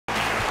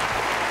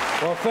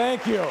Well,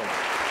 thank you.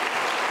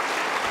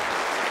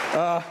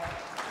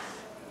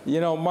 You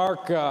know,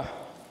 Mark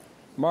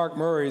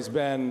Murray's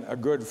been a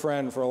good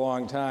friend for a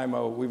long time.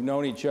 We've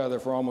known each other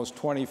for almost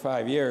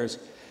 25 years.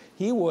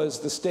 He was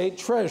the state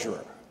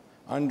treasurer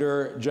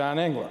under John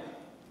Engler.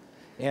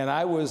 And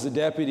I was the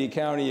deputy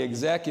county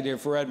executive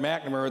for Ed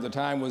McNamara, at the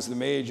time was the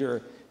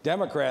major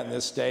Democrat in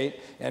this state.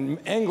 And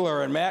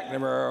Engler and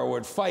McNamara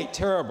would fight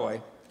terribly.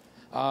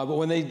 But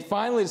when they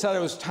finally decided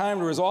it was time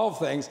to resolve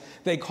things,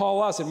 they'd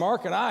call us, and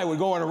Mark and I would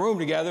go in a room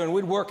together and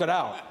we'd work it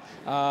out.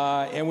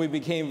 And we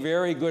became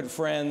very good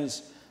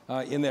friends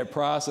in that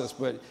process.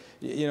 But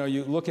you know,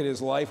 you look at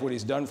his life, what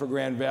he's done for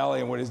Grand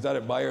Valley and what he's done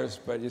at Byers,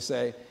 but you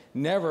say,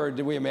 never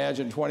did we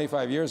imagine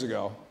 25 years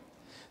ago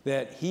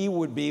that he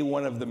would be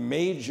one of the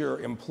major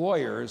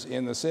employers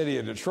in the city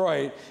of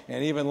Detroit,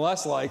 and even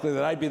less likely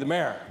that I'd be the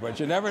mayor. But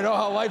you never know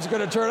how life's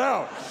going to turn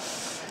out.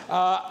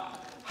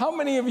 How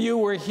many of you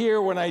were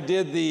here when I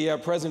did the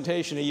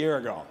presentation a year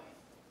ago?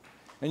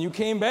 And you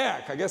came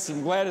back. I guess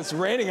I'm glad it's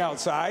raining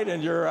outside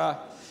and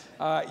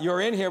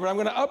you're in here, but I'm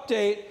going to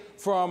update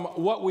from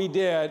what we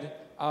did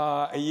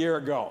a year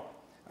ago.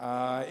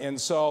 And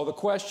so the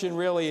question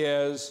really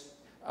is,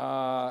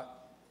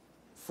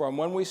 from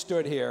when we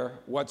stood here,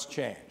 what's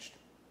changed?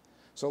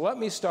 So let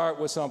me start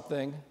with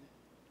something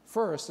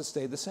first that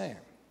stayed the same,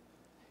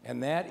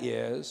 and that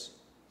is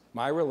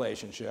my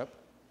relationship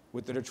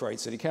with the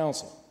Detroit City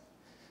Council.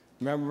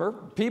 Remember,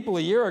 people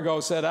a year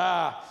ago said,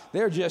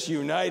 they're just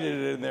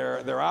united in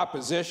their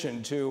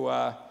opposition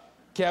to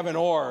Kevin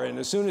Orr, and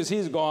as soon as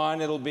he's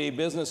gone, it'll be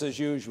business as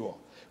usual.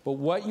 But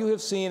what you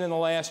have seen in the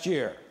last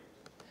year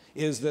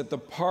is that the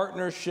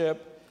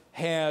partnership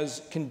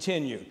has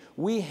continued.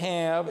 We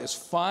have as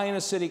fine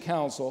a city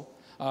council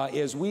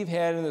as we've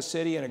had in the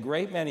city in a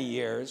great many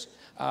years.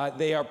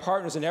 They are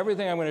partners in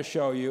everything I'm going to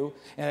show you.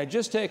 And I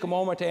just take a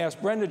moment to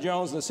ask Brenda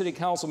Jones and the city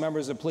council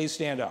members to please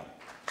stand up.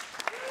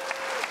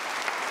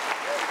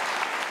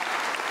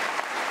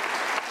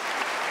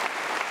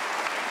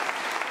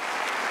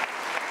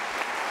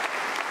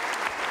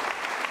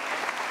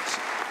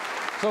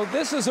 So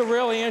this is a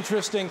really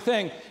interesting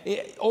thing.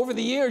 Over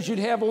the years, you'd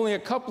have only a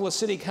couple of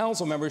city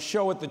council members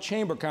show at the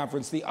chamber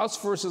conference, the us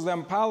versus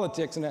them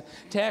politics and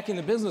attacking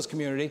the business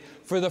community.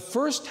 For the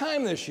first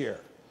time this year,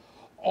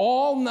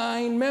 all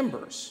 9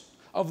 members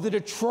of the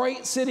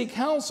Detroit City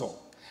Council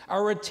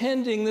are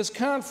attending this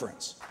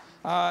conference.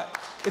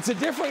 It's a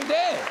different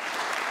day.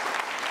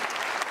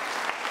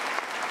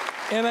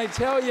 And I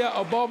tell you,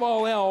 above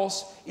all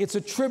else, it's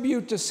a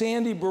tribute to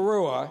Sandy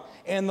Barua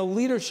and the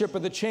leadership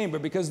of the chamber,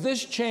 because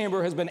this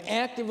chamber has been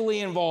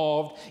actively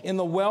involved in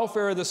the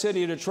welfare of the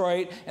city of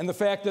Detroit, and the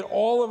fact that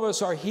all of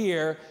us are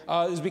here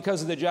is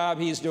because of the job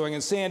he's doing.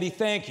 And Sandy,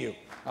 thank you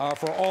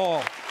for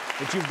all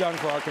that you've done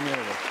for our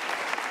community.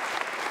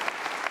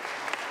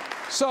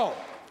 So,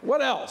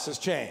 what else has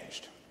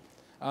changed?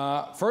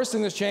 First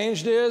thing that's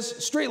changed is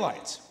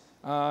streetlights,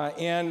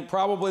 and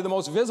probably the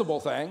most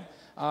visible thing.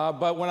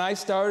 But when I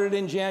started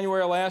in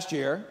January last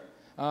year,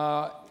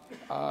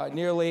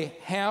 nearly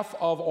half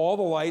of all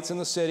the lights in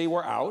the city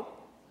were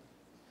out.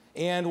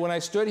 And when I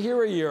stood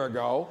here a year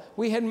ago,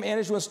 we had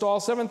managed to install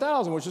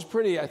 7,000, which is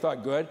pretty, I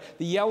thought, good.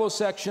 The yellow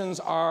sections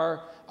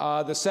are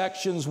the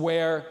sections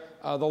where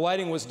the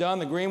lighting was done.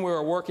 The green we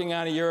were working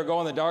on a year ago,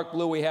 and the dark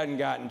blue we hadn't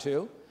gotten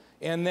to.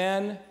 And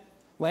then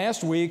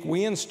last week,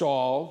 we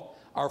installed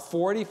our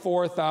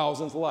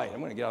 44,000th light. I'm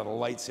going to get out of the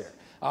lights here.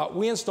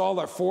 We installed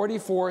our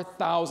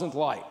 44,000th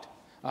light.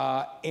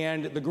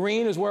 And the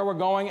green is where we're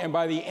going, and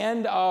by the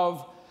end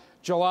of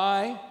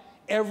July,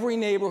 every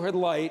neighborhood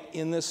light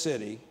in this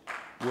city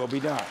will be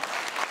done.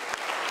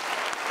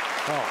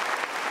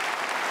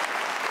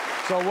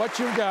 So what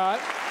you've got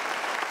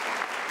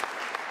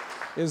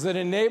is that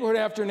in neighborhood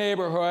after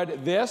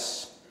neighborhood,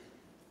 this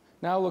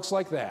now looks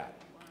like that.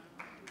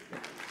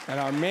 And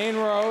our main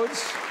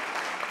roads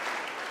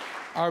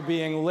are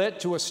being lit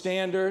to a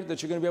standard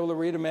that you're going to be able to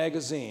read a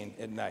magazine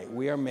at night.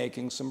 We are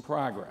making some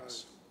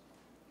progress.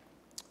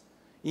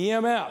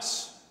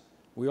 EMS.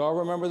 We all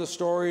remember the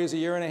stories a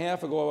year and a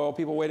half ago about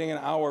people waiting an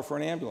hour for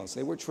an ambulance.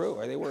 They were true.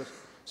 They were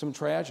some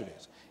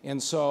tragedies.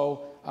 And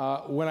so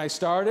when I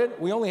started,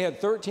 we only had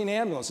 13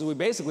 ambulances. We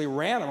basically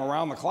ran them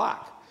around the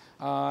clock.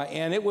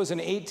 And it was an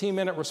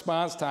 18-minute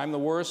response time, the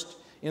worst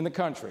in the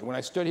country. When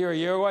I stood here a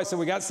year ago, I said,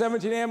 we got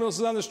 17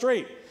 ambulances on the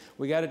street.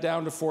 We got it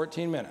down to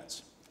 14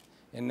 minutes.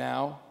 And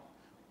now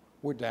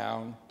we're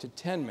down to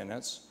 10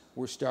 minutes.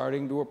 We're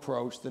starting to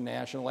approach the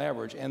national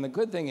average. And the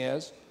good thing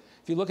is,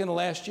 if you look in the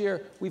last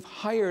year, we've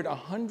hired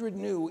 100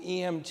 new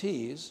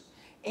EMTs,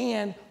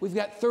 and we've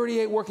got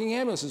 38 working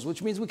ambulances,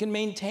 which means we can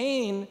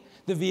maintain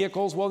the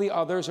vehicles while the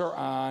others are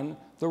on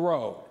the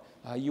road.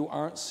 You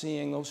aren't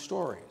seeing those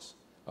stories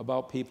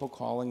about people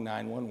calling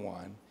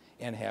 911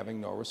 and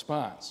having no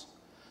response.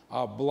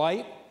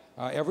 Blight.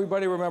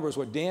 Everybody remembers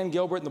what Dan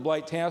Gilbert and the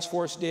Blight Task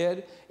Force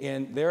did,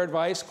 and their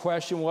advice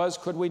question was,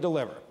 could we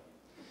deliver?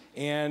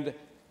 And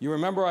you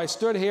remember I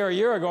stood here a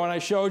year ago and I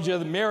showed you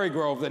the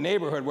Marygrove, the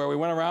neighborhood where we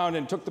went around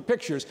and took the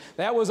pictures.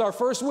 That was our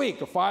first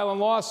week of filing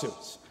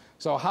lawsuits.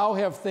 So how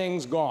have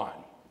things gone?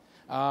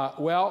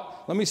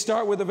 Well, let me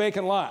start with the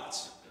vacant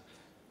lots.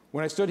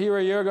 When I stood here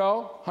a year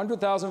ago,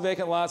 100,000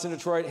 vacant lots in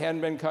Detroit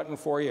hadn't been cut in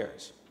 4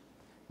 years.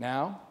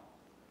 Now,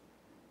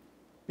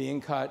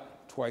 being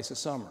cut twice a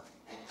summer.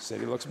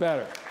 City looks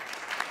better.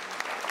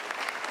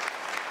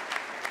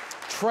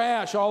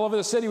 Trash all over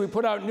the city. We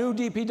put out new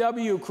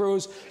DPW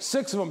crews,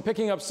 6 of them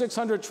picking up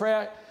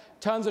 600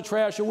 tons of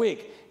trash a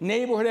week.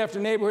 Neighborhood after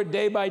neighborhood,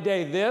 day by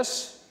day.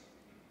 This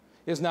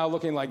is now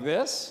looking like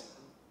this.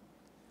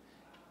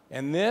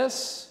 And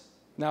this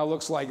now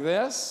looks like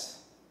this.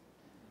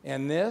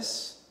 And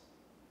this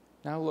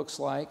now looks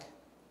like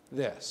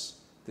this.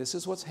 This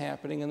is what's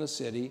happening in the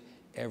city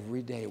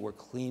every day. We're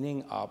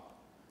cleaning up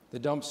the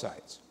dump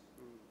sites.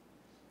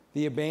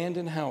 The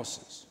abandoned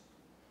houses.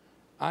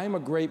 I'm a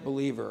great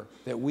believer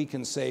that we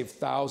can save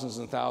thousands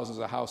and thousands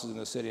of houses in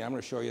the city. I'm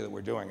going to show you that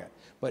we're doing it.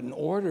 But in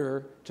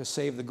order to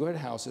save the good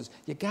houses,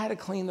 you got to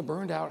clean the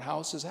burned out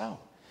houses out.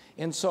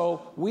 And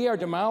so we are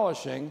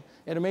demolishing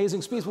at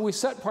amazing speeds. But we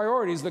set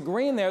priorities. The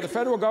green there, the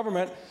federal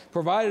government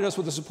provided us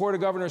with the support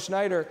of Governor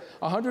Snyder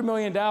 $100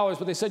 million,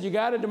 but they said you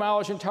got to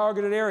demolish in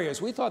targeted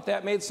areas. We thought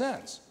that made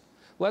sense.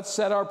 Let's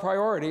set our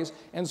priorities.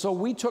 And so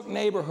we took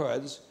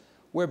neighborhoods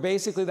where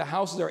basically the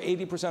houses are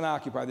 80%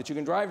 occupied, that you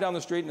can drive down the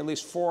street and at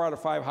least 4 out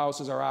of 5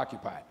 houses are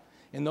occupied.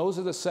 And those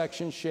are the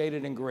sections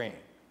shaded in green.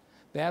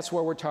 That's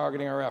where we're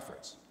targeting our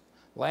efforts.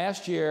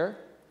 Last year,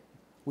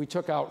 we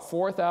took out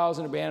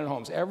 4,000 abandoned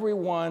homes. Every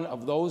one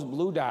of those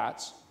blue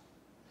dots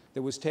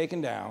that was taken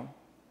down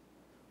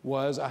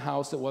was a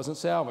house that wasn't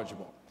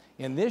salvageable.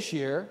 And this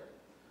year,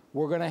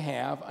 we're going to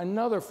have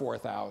another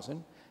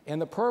 4,000,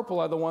 and the purple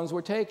are the ones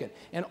we're taking.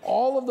 And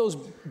all of those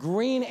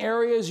green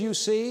areas you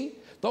see,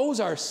 those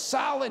are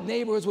solid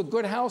neighborhoods with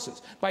good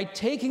houses. By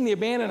taking the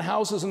abandoned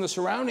houses in the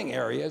surrounding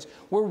areas,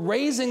 we're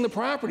raising the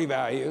property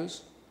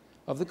values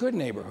of the good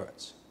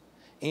neighborhoods.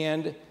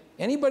 And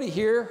anybody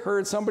here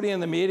heard somebody in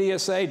the media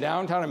say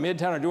downtown and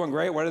midtown are doing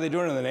great? What are they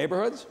doing in the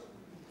neighborhoods?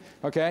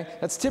 Okay,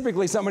 that's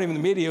typically somebody in the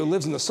media who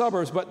lives in the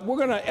suburbs, but we're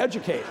going to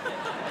educate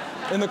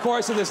in the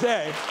course of this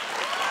day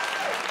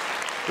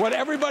what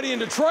everybody in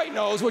Detroit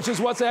knows, which is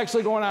what's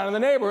actually going on in the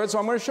neighborhood, so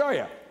I'm going to show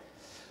you.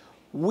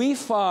 We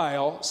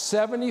file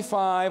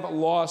 75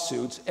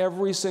 lawsuits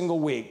every single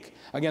week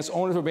against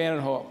owners of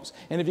abandoned homes.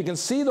 And if you can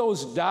see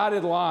those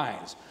dotted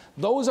lines,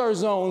 those are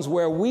zones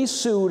where we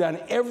sued on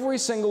every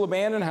single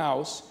abandoned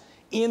house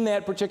in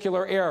that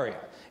particular area.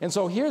 And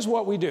so here's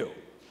what we do.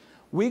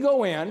 We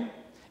go in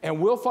and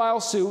we'll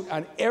file suit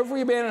on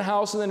every abandoned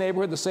house in the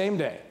neighborhood the same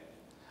day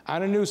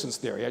on a nuisance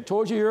theory. I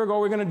told you a year ago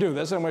we're going to do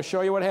this, and I'm going to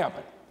show you what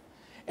happened.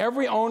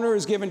 Every owner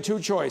is given 2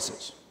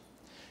 choices.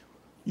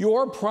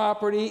 Your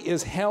property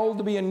is held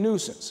to be a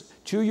nuisance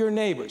to your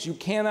neighbors. You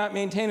cannot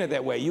maintain it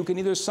that way. You can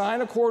either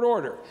sign a court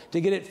order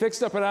to get it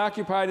fixed up and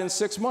occupied in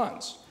 6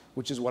 months,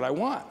 which is what I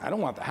want. I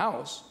don't want the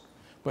house.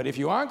 But if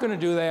you aren't going to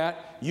do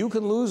that, you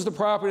can lose the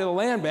property to the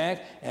land bank,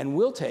 and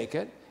we'll take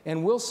it,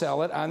 and we'll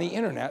sell it on the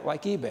internet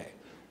like eBay.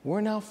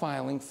 We're now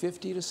filing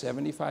 50 to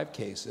 75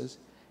 cases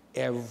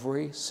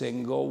every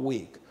single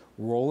week,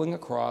 rolling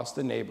across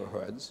the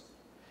neighborhoods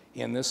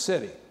in this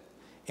city.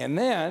 And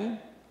then,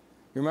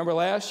 you remember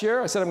last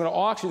year? I said I'm going to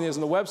auction these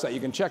on the website.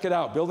 You can check it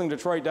out,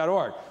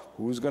 buildingdetroit.org.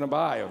 Who's going to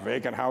buy a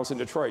vacant house in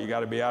Detroit? You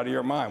got to be out of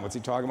your mind. What's he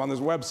talking about on this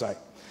website?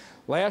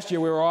 Last year,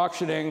 we were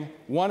auctioning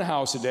 1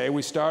 house a day.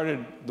 We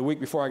started the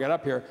week before I got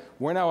up here.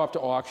 We're now up to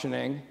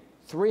auctioning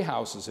 3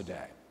 houses a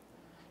day.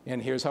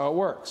 And here's how it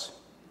works.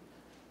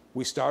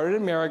 We started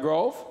in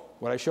Marygrove,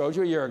 what I showed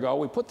you a year ago.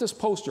 We put this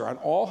poster on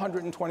all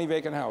 120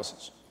 vacant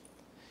houses.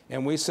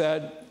 And we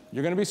said,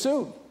 you're going to be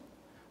sued.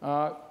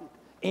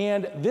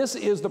 And this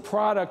is the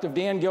product of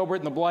Dan Gilbert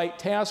and the Blight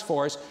Task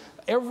Force.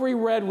 Every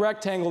red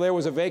rectangle there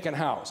was a vacant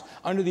house.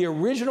 Under the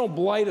original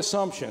Blight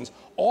assumptions,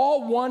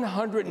 all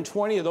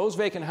 120 of those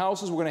vacant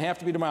houses were going to have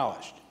to be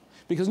demolished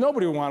because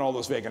nobody would want all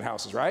those vacant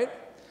houses, right?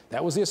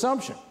 That was the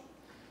assumption.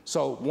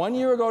 So 1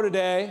 year ago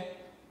today,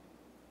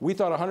 we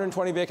thought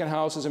 120 vacant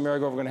houses in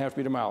Marygrove were going to have to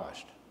be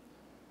demolished.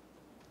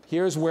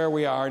 Here's where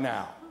we are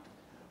now.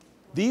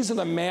 These are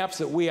the maps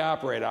that we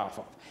operate off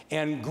of.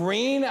 And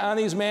green on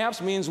these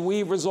maps means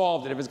we've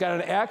resolved it. If it's got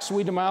an X,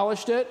 we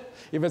demolished it.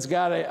 If it's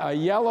got a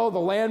yellow, the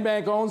land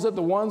bank owns it.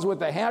 The ones with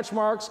the hatch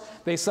marks,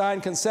 they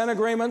sign consent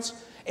agreements.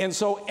 And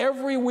so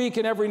every week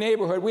in every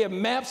neighborhood, we have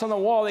maps on the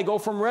wall. They go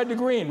from red to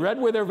green. Red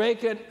where they're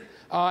vacant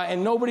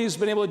and nobody's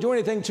been able to do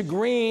anything, to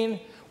green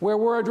where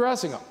we're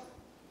addressing them.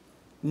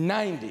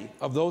 90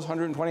 of those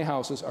 120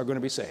 houses are going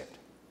to be saved.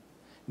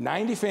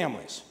 90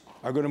 families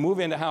are going to move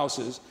into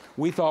houses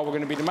we thought were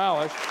going to be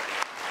demolished.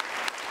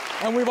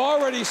 And we've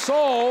already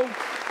sold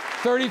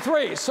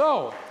 33.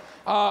 So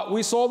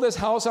we sold this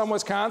house on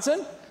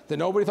Wisconsin that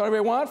nobody thought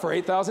anybody wanted for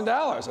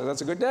 $8,000. So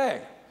that's a good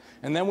day.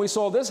 And then we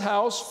sold this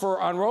house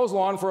on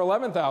Roselawn for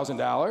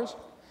 $11,000.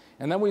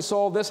 And then we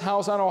sold this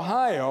house on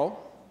Ohio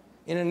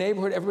in a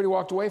neighborhood everybody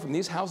walked away from.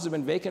 These houses have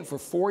been vacant for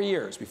 4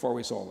 years before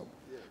we sold them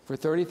for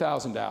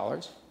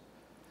 $30,000.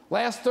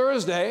 Last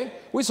Thursday,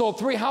 we sold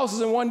 3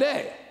 houses in one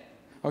day.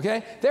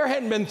 Okay? There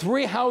hadn't been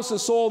 3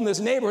 houses sold in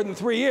this neighborhood in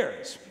 3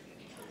 years.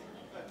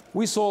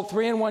 We sold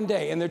 3 in one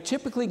day, and they're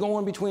typically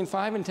going between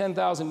 $5,000 and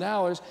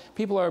 $10,000.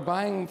 People are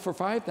buying them for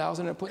 $5,000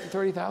 and putting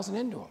 $30,000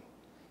 into them,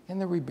 and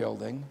they're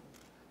rebuilding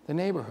the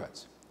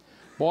neighborhoods.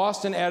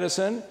 Boston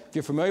Edison, if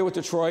you're familiar with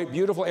Detroit,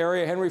 beautiful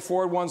area. Henry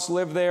Ford once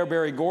lived there.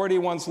 Barry Gordy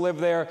once lived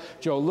there.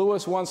 Joe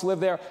Louis once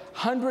lived there.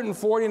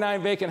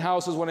 149 vacant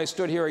houses when I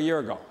stood here a year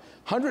ago.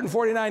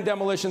 149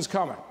 demolitions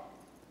coming.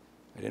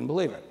 I didn't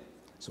believe it.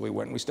 So we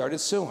went and we started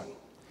suing,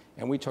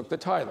 and we took the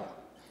title.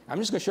 I'm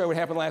just going to show you what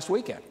happened last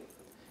weekend.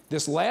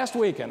 This last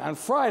weekend, on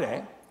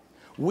Friday,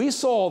 we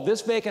sold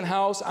this vacant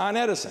house on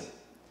Edison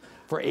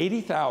for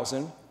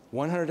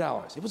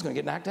 $80,100. It was going to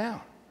get knocked down.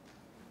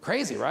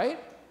 Crazy, right?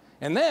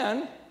 And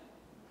then,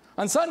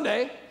 on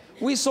Sunday,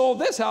 we sold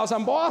this house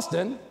on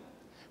Boston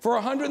for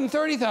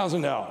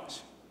 $130,000.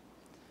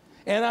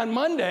 And on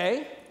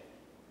Monday,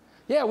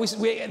 yeah,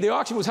 the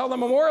auction was held on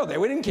Memorial Day.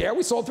 We didn't care.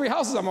 We sold 3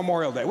 houses on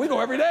Memorial Day. We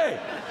go every day.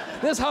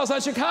 This house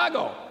on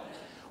Chicago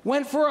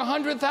went for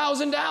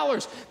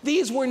 $100,000.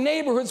 These were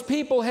neighborhoods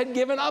people had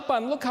given up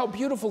on. Look how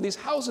beautiful these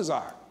houses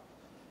are.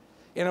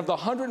 And of the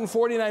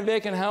 149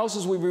 vacant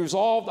houses, we've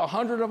resolved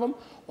 100 of them.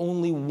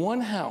 Only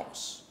one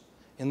house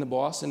in the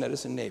Boston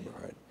Edison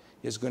neighborhood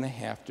is going to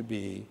have to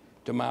be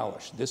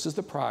demolished. This is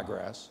the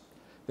progress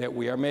that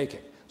we are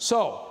making.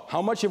 So,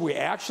 how much have we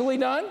actually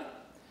done?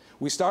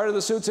 We started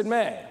the suits in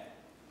May.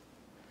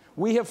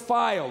 We have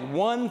filed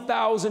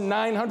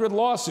 1,900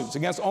 lawsuits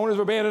against owners of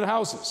abandoned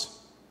houses.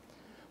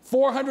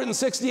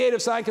 468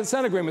 have signed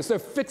consent agreements. They're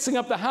fixing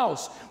up the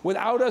house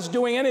without us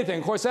doing anything.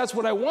 Of course, that's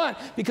what I want,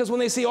 because when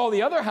they see all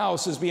the other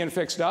houses being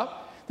fixed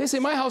up, they say,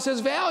 my house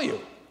has value.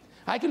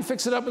 I can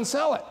fix it up and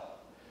sell it.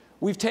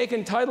 We've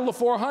taken title to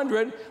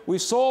 400,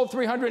 we've sold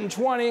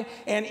 320,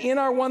 and in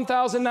our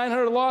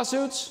 1,900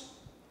 lawsuits,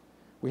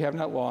 we have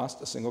not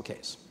lost a single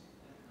case.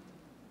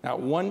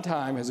 Not one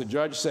time has a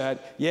judge said,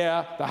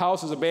 yeah, the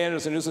house is abandoned,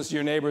 it's a nuisance to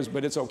your neighbors,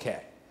 but it's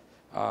okay.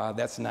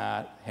 That's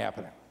not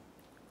happening.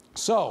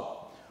 So,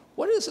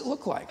 what does it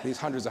look like, these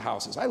hundreds of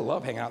houses? I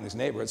love hanging out in these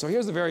neighborhoods. So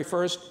here's the very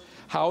first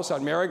house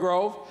on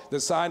Marygrove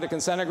that signed a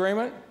consent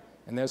agreement,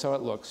 and there's how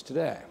it looks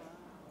today.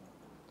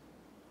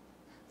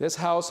 This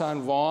house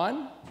on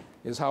Vaughan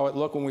is how it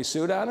looked when we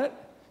sued on it,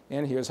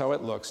 and here's how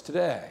it looks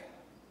today.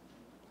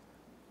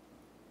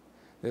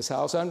 This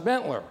house on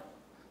Bentler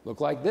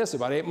looked like this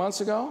about 8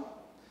 months ago,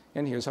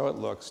 and here's how it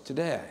looks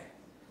today.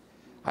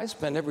 I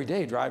spend every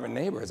day driving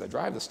neighborhoods. I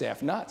drive the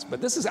staff nuts, but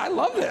I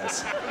love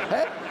this.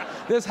 Hey?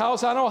 This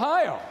house on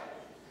Ohio,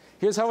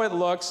 here's how it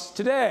looks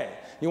today.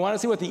 You want to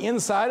see what the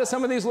inside of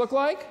some of these look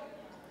like?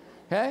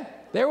 Okay?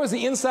 There was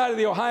the inside of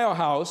the Ohio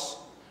house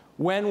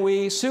when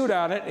we sued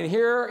on it, and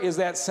here is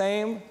that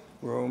same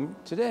room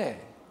today.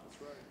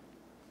 That's right.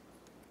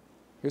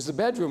 Here's the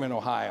bedroom in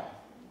Ohio,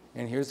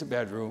 and here's the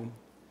bedroom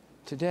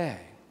today.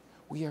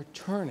 We are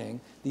turning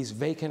these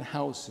vacant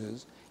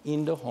houses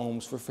into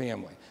homes for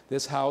family.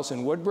 This house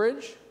in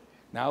Woodbridge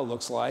now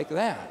looks like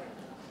that.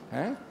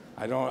 Okay?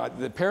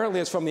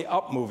 Apparently it's from the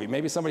Up movie.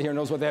 Maybe somebody here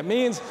knows what that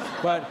means,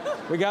 but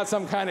we got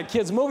some kind of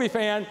kids movie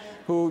fan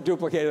who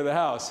duplicated the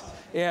house.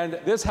 And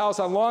this house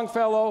on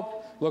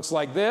Longfellow looks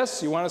like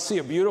this. You want to see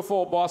a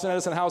beautiful Boston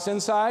Edison house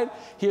inside?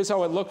 Here's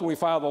how it looked when we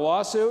filed the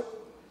lawsuit.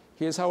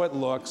 Here's how it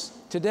looks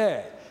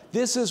today.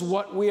 This is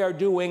what we are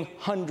doing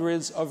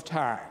hundreds of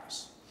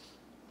times.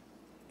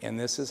 And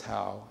this is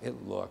how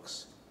it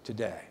looks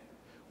today.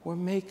 We're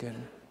making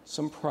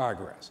some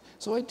progress.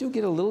 So I do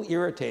get a little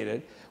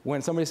irritated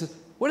when somebody says,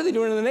 what are they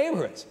doing in the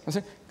neighborhoods? I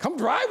say, come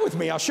drive with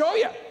me, I'll show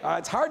you.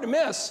 It's hard to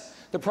miss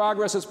the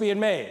progress that's being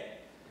made.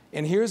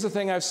 And here's the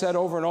thing I've said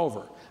over and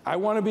over. I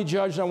want to be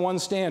judged on one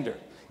standard.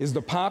 Is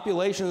the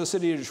population of the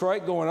city of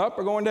Detroit going up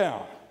or going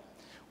down?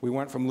 We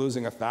went from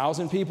losing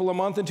 1,000 people a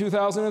month in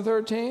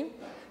 2013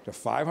 to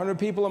 500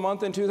 people a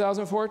month in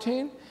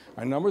 2014.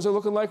 Our numbers are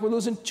looking like we're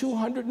losing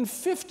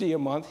 250 a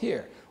month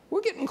here.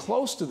 We're getting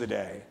close to the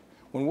day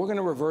when we're going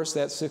to reverse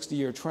that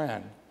 60-year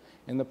trend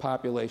and the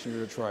population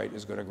of Detroit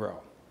is going to grow.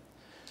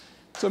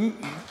 So, all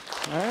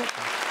right.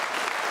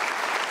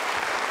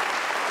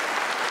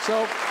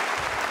 So,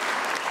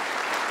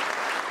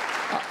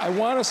 I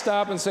want to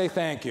stop and say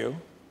thank you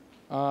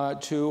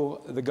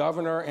to the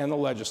governor and the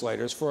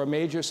legislators for a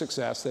major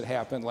success that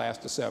happened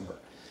last December.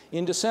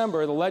 In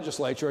December, the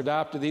legislature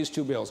adopted these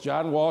 2 bills.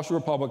 John Walsh, a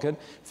Republican,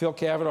 Phil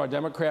Kavanaugh, a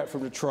Democrat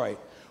from Detroit.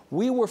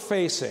 We were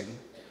facing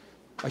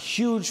a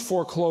huge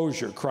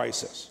foreclosure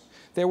crisis.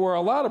 There were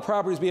a lot of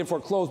properties being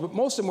foreclosed, but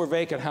most of them were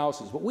vacant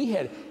houses. But we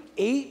had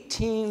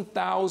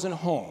 18,000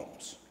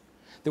 homes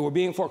that were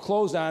being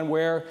foreclosed on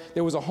where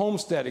there was a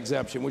homestead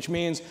exemption, which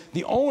means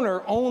the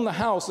owner owned the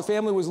house, the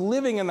family was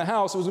living in the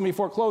house, it was going to be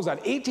foreclosed on.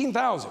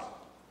 18,000.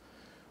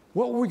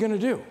 What were we going to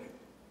do?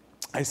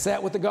 I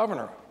sat with the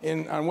governor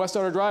on West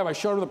Outer Drive. I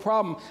showed him the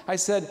problem. I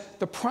said,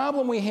 the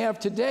problem we have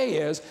today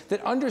is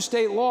that under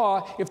state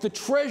law, if the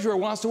treasurer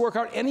wants to work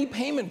out any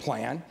payment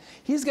plan,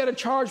 he's got to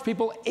charge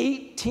people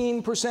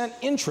 18%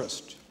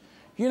 interest.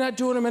 You're not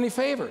doing them any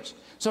favors.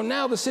 So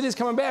now the city's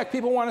coming back.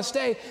 People want to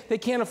stay. They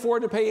can't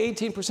afford to pay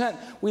 18%.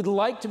 We'd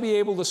like to be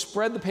able to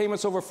spread the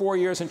payments over 4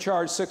 years and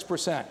charge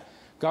 6%.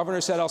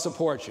 Governor said, I'll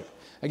support you.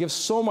 I give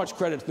so much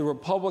credit to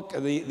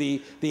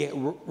the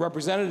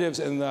representatives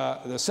and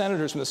the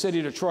senators from the city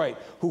of Detroit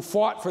who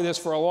fought for this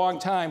for a long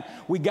time.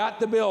 We got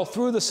the bill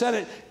through the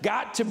Senate,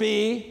 got to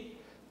be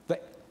the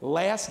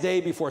last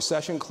day before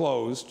session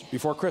closed,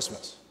 before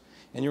Christmas.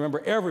 And you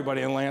remember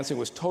everybody in Lansing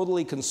was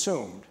totally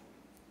consumed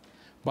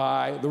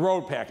by the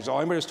road package, all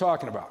anybody was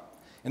talking about.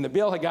 And the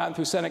bill had gotten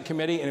through Senate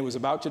committee and it was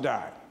about to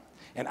die.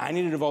 And I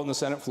needed to vote on the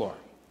Senate floor.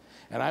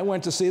 And I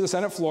went to see the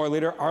Senate floor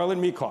leader, Arlen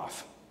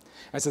Meekhoff.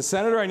 I said,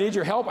 Senator, I need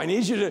your help. I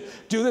need you to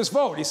do this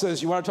vote. He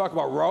says, you want to talk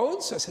about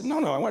roads? I said,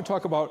 no, I want to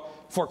talk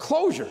about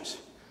foreclosures.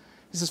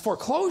 He says,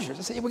 foreclosures?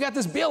 I said, yeah, we got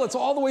this bill. It's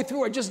all the way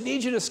through. I just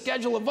need you to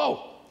schedule a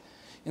vote.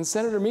 And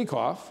Senator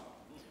Meekhoff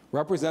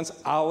represents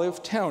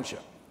Olive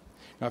Township.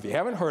 Now, if you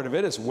haven't heard of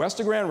it, it's west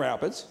of Grand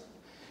Rapids.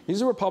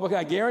 He's a Republican.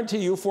 I guarantee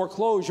you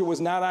foreclosure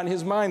was not on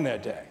his mind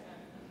that day.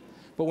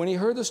 But when he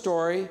heard the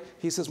story,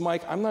 he says,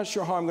 Mike, I'm not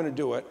sure how I'm going to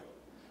do it,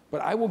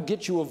 but I will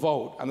get you a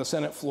vote on the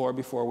Senate floor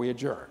before we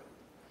adjourn.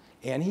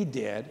 And he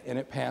did, and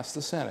it passed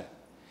the Senate.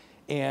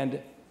 And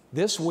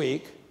this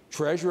week,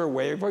 Treasurer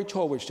Waverly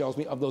Tolbridge tells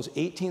me of those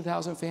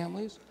 18,000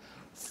 families,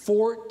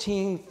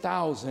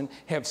 14,000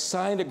 have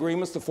signed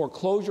agreements. The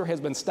foreclosure has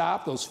been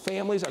stopped. Those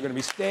families are going to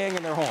be staying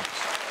in their homes.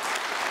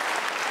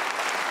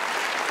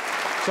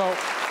 So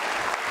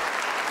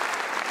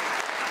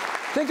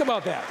think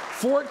about that,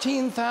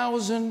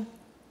 14,000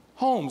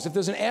 homes. If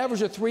there's an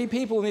average of 3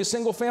 people in these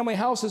single-family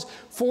houses,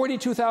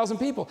 42,000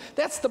 people.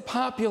 That's the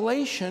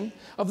population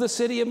of the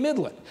city of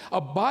Midland.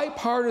 A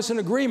bipartisan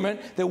agreement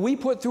that we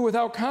put through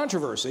without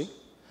controversy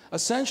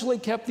essentially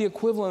kept the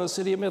equivalent of the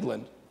city of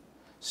Midland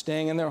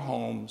staying in their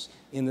homes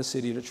in the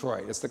city of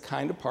Detroit. It's the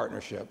kind of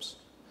partnerships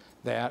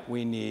that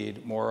we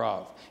need more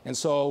of. And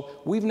so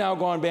we've now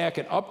gone back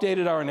and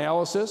updated our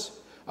analysis.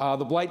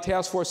 The Blight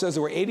Task Force says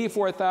there were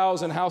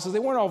 84,000 houses. They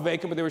weren't all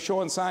vacant, but they were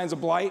showing signs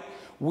of blight.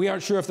 We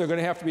aren't sure if they're going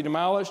to have to be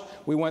demolished.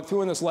 We went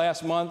through in this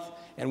last month,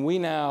 and we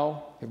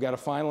now have got a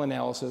final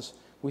analysis.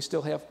 We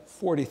still have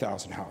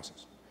 40,000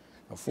 houses.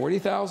 Now,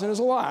 40,000 is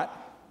a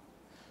lot,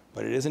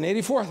 but it isn't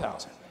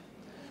 84,000.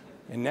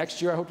 And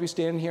next year, I hope to be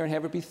standing here and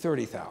have it be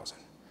 30,000.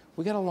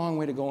 We got a long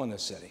way to go in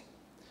this city,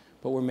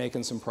 but we're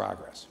making some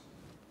progress.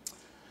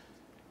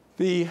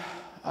 The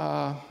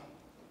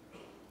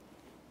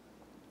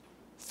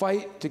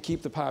fight to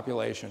keep the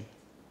population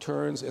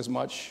turns as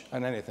much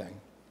on anything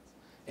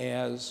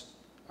as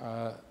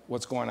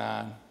what's going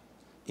on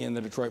in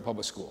the Detroit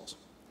public schools.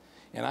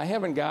 And I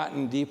haven't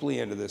gotten deeply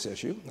into this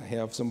issue. I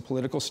have some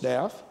political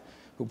staff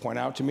who point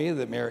out to me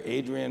that Mayor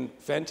Adrian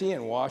Fenty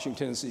in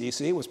Washington,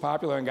 D.C. was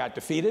popular and got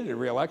defeated at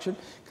re-election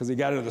because he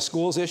got into the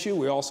schools issue.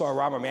 We all saw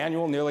Rahm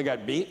Emanuel nearly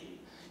got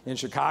beat in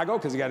Chicago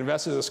because he got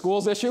invested in the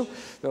schools issue.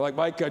 They're like,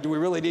 Mike, do we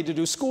really need to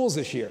do schools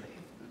this year?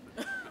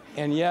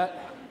 And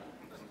yet,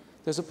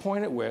 there's a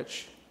point at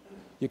which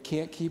you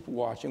can't keep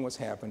watching what's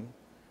happened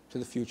to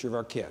the future of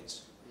our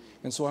kids.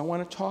 And so I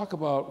want to talk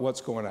about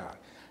what's going on.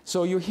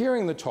 So you're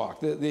hearing the talk.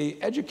 The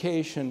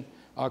Education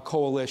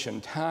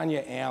Coalition,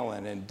 Tanya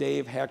Allen and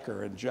Dave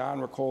Hecker and John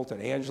Ricolta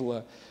and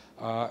Angela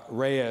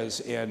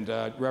Reyes and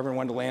Reverend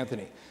Wendell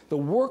Anthony, the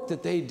work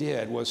that they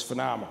did was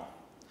phenomenal.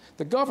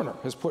 The governor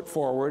has put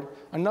forward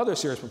another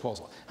serious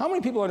proposal. How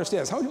many people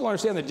understand this? How many people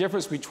understand the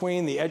difference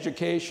between the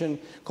Education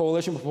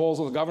Coalition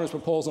proposal, the governor's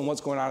proposal, and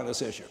what's going on in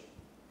this issue?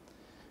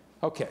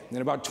 Okay, in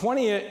about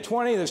 20,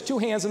 there's 2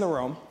 hands in the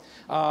room.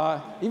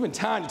 Even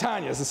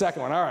Tanya is the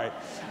second one, all right.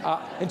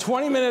 In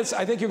 20 minutes,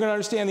 I think you're going to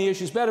understand the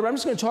issues better, but I'm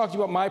just going to talk to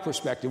you about my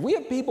perspective. We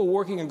have people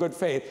working in good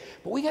faith,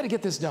 but we got to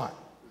get this done.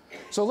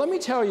 So let me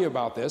tell you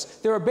about this.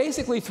 There are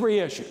basically 3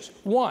 issues.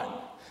 1,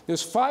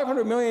 there's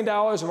 $500 million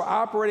of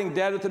operating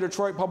debt at the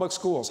Detroit public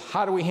schools.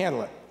 How do we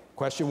handle it?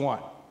 Question 1.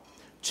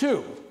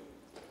 2,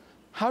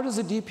 how does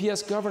the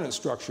DPS governance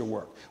structure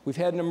work? We've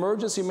had an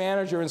emergency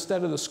manager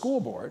instead of the school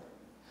board,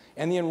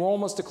 and the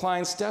enrollments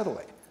decline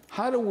steadily.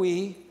 How do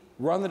we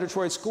run the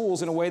Detroit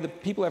schools in a way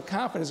that people have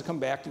confidence to come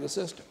back to the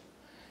system?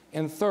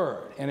 And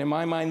 3rd, and in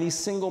my mind, the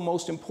single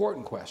most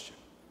important question,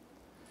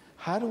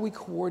 how do we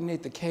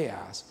coordinate the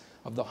chaos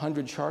of the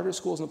 100 charter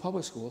schools and the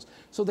public schools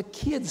so the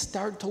kids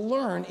start to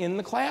learn in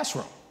the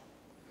classroom?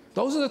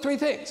 Those are the 3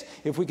 things.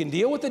 If we can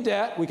deal with the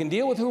debt, we can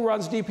deal with who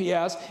runs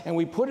DPS, and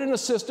we put in a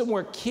system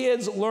where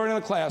kids learn in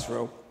the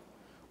classroom,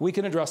 we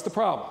can address the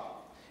problem.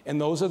 And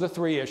those are the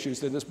 3 issues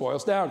that this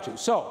boils down to.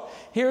 So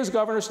here's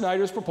Governor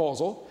Snyder's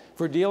proposal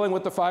for dealing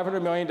with the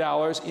 $500 million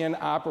in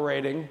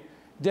operating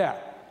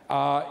debt.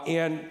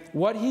 And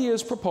what he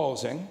is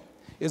proposing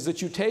is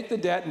that you take the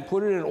debt and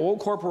put it in an old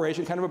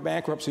corporation, kind of a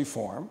bankruptcy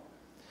form,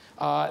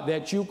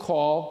 that you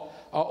call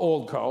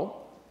Oldco.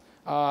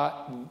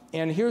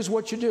 And here's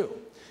what you do.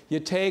 You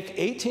take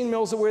 18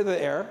 mills that were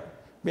there,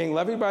 being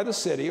levied by the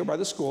city or by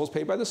the schools,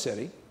 paid by the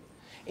city,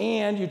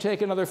 and you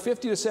take another $50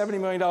 to $70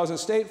 million in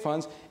state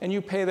funds, and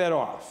you pay that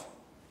off.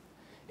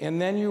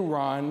 And then you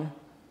run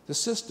the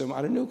system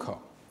out of NewCo.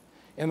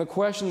 And the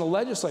question the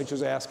legislature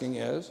is asking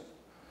is,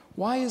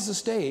 why is the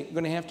state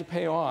going to have to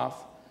pay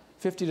off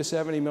 $50 to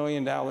 $70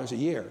 million a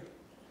year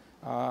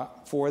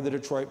for the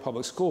Detroit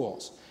public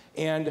schools?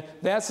 And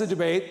that's the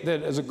debate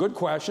that is a good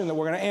question that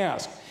we're going to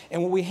ask.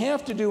 And what we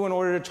have to do in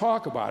order to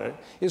talk about it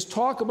is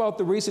talk about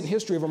the recent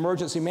history of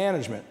emergency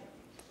management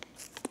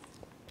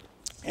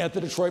at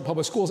the Detroit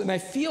Public Schools. And I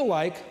feel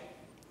like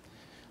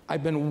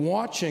I've been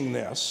watching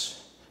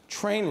this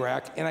train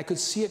wreck, and I could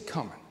see it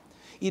coming.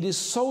 It is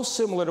so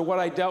similar to what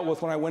I dealt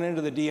with when I went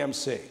into the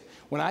DMC.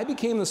 When I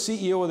became the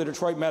CEO of the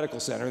Detroit Medical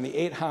Center and the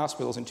 8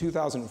 hospitals in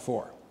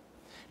 2004,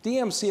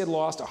 DMC had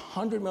lost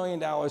 $100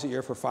 million a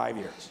year for 5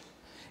 years.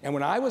 And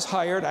when I was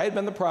hired, I had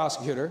been the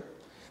prosecutor,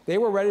 they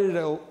were ready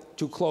to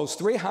close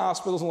 3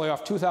 hospitals and lay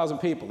off 2,000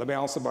 people to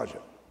balance the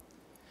budget.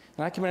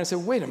 And I came in and said,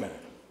 wait a minute.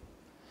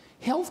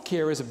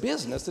 Healthcare is a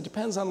business that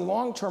depends on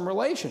long-term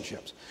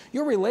relationships.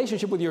 Your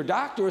relationship with your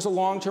doctor is a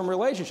long-term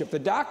relationship. The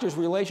doctor's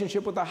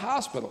relationship with the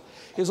hospital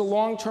is a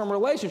long-term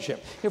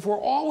relationship. If we're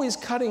always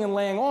cutting and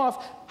laying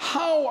off,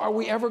 how are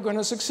we ever going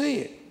to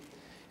succeed?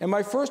 And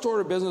my first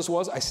order of business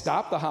was I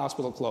stopped the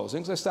hospital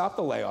closings, I stopped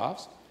the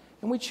layoffs,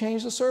 and we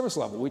changed the service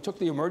level. We took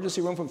the emergency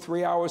room from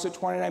 3 hours to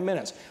 29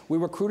 minutes. We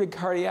recruited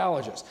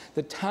cardiologists.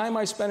 The time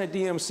I spent at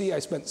DMC, I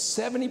spent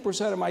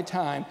 70% of my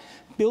time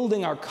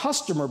building our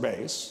customer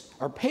base,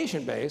 our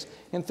patient base,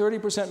 and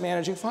 30%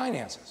 managing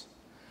finances.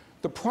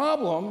 The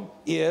problem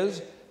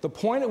is the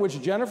point at which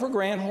Jennifer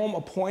Granholm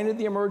appointed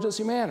the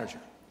emergency manager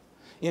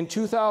in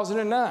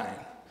 2009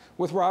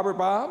 with Robert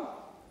Bob.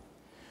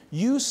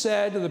 You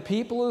said to the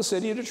people of the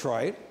city of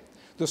Detroit,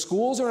 the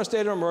schools are in a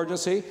state of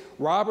emergency,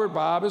 Robert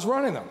Bob is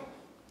running them.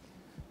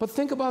 But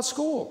think about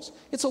schools.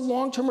 It's a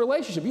long-term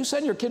relationship. You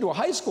send your kid to a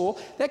high school,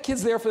 that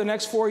kid's there for the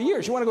next 4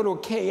 years. You want to go to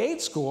a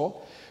K-8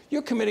 school,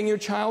 you're committing your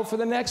child for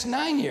the next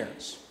 9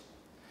 years.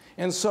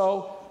 And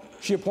so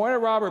she appointed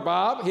Robert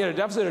Bob. He had a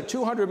deficit of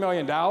 $200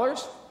 million,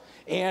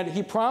 and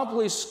he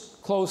promptly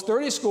closed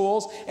 30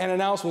 schools and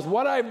announced, with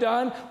what I've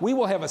done, we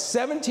will have a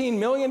 $17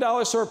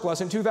 million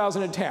surplus in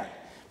 2010.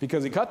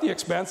 Because he cut the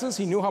expenses,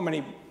 he knew how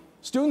many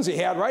students he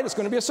had, right? It's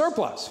going to be a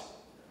surplus.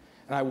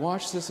 And I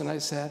watched this and I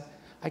said,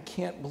 I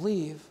can't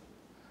believe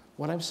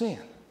what I'm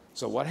seeing.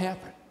 So what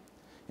happened?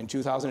 In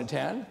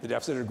 2010, the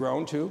deficit had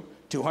grown to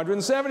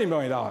 $270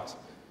 million.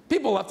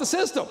 People left the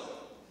system.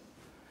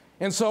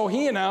 And so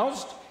he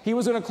announced he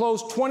was going to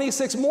close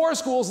 26 more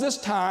schools. This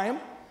time,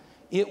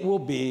 it will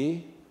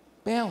be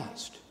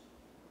balanced.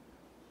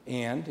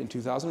 And in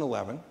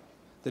 2011,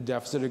 the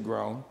deficit had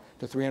grown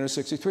to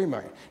 $363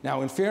 million.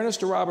 Now, in fairness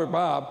to Robert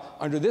Bob,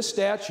 under this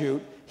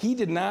statute, he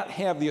did not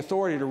have the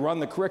authority to run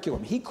the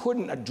curriculum. He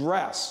couldn't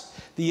address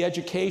the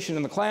education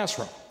in the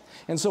classroom.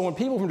 And so when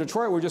people from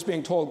Detroit were just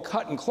being told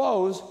cut and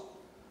close,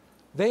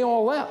 they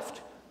all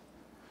left.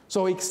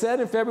 So he said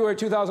in February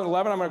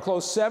 2011, I'm going to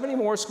close 70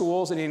 more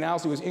schools, and he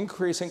announced he was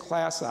increasing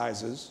class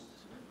sizes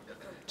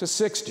to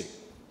 60.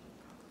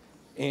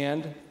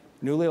 And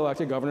newly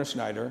elected Governor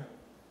Snyder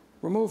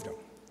removed him.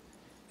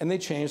 And they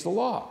changed the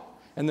law.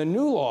 And the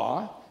new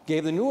law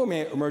gave the new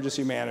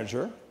emergency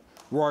manager,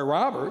 Roy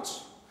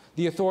Roberts,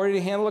 the authority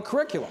to handle a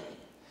curriculum.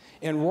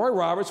 And Roy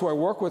Roberts, who I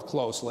work with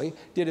closely,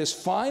 did as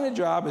fine a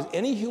job as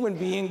any human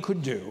being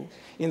could do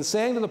in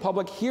saying to the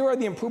public, here are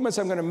the improvements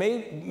I'm going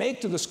to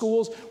make to the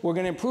schools. We're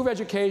going to improve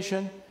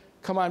education.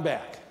 Come on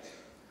back.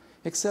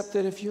 Except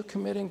that if you're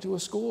committing to a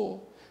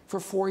school for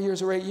 4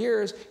 years or 8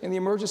 years and the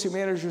emergency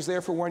manager is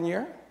there for 1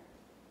 year,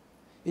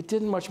 it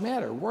didn't much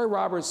matter. Roy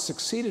Roberts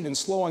succeeded in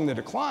slowing the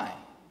decline.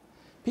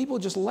 People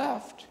just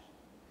left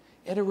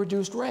at a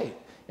reduced rate.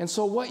 And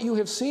so what you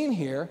have seen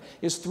here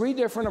is 3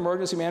 different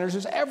emergency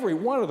managers, every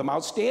one of them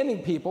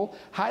outstanding people,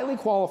 highly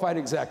qualified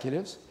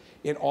executives,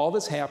 and all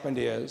that's happened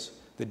is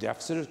the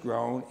deficit has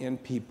grown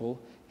and people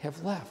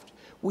have left.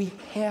 We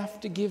have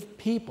to give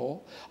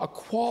people a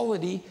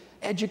quality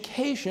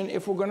education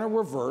if we're going to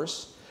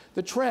reverse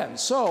the trend.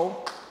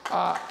 So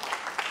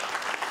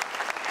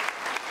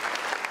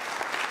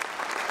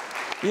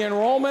the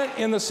enrollment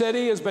in the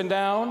city has been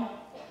down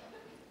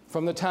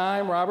from the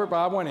time Robert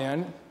Bob went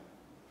in,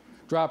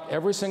 dropped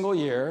every single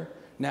year,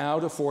 now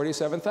to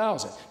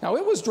 47,000. Now,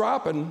 it was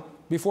dropping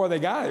before they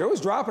got here. It was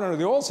dropping under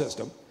the old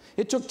system.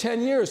 It took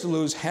 10 years to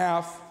lose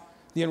half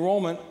the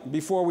enrollment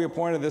before we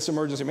appointed this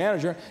emergency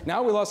manager.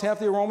 Now we lost half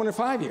the enrollment in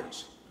 5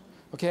 years.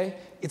 Okay?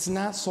 It's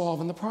not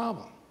solving the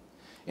problem.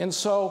 And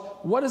so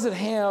what does it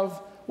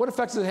have, what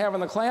effects does it have on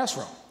the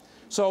classroom?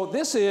 So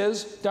this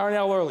is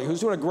Darnell Early,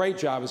 who's doing a great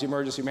job as the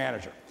emergency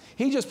manager.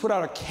 He just put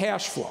out a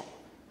cash flow.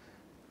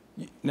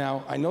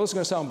 Now, I know it's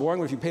going to sound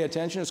boring, but if you pay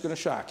attention, it's going to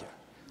shock you.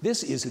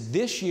 This is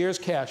this year's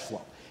cash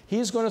flow.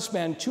 He's going to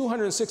spend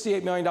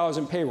 $268 million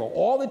in payroll.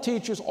 All the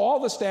teachers, all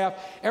the staff,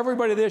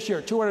 everybody this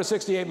year,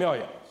 $268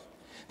 million.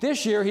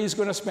 This year, he's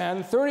going to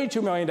spend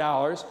 $32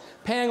 million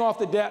paying off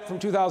the debt from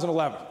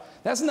 2011.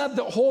 That's not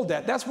the whole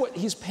debt. That's what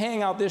he's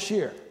paying out this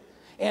year.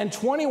 And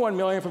 $21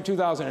 million from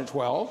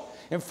 2012,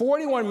 and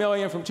 $41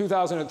 million from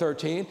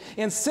 2013,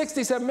 and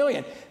 $67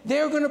 million.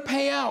 They're going to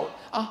pay out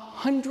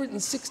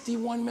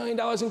 $161 million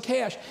in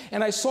cash.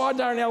 And I saw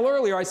Darnell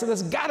earlier. I said,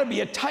 there's got to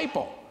be a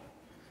typo.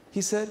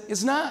 He said,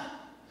 it's not.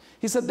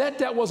 He said, that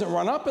debt wasn't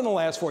run up in the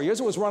last 4 years.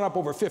 It was run up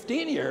over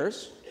 15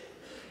 years.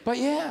 But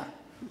yeah,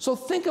 So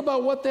think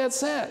about what that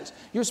says.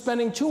 You're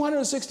spending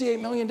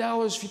 $268 million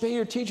if you pay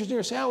your teachers and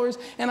your salaries,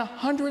 and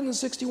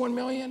 $161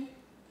 million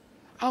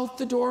out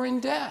the door in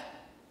debt.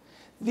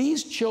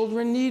 These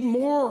children need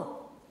more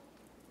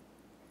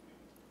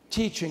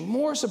teaching,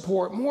 more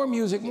support, more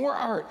music, more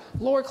art,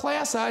 lower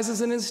class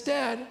sizes, and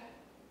instead,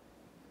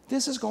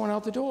 this is going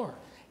out the door.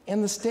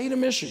 And the state of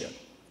Michigan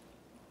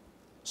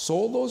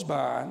sold those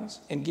bonds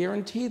and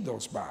guaranteed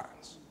those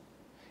bonds.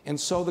 And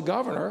so the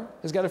governor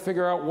has got to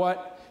figure out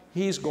what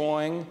he's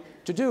going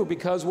to do,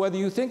 because whether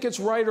you think it's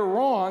right or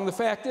wrong, the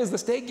fact is the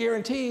state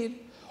guaranteed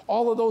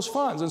all of those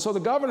funds. And so the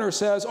governor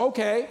says,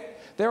 okay,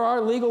 there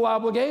are legal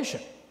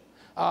obligations.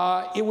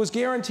 It was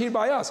guaranteed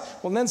by us.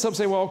 Well, then some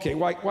say, well, okay,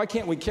 why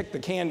can't we kick the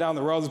can down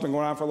the road that's been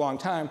going on for a long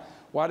time?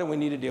 Why do we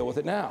need to deal with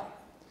it now?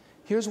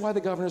 Here's why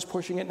the governor's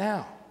pushing it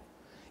now.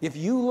 If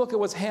you look at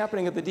what's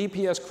happening at the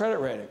DPS credit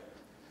rating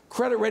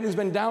has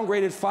been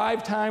downgraded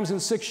 5 times in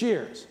 6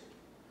 years.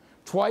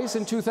 Twice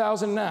in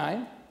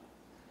 2009,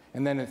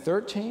 and then in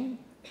 13,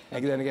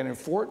 and then again in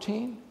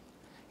 14,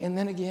 and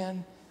then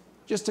again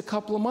just a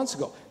couple of months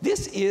ago.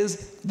 This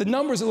is the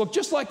numbers that look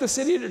just like the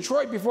city of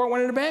Detroit before it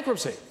went into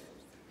bankruptcy.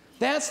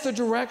 That's the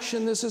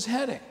direction this is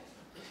heading.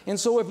 And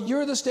so if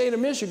you're the state of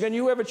Michigan,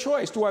 you have a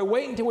choice. Do I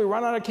wait until we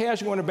run out of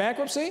cash and go into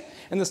bankruptcy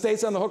and the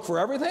state's on the hook for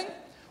everything?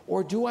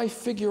 Or do I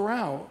figure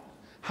out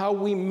how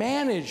we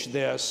manage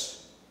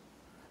this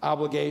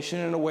obligation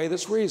in a way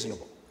that's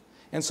reasonable?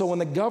 And so when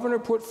the governor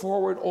put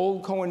forward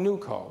Old Co and New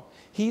Co,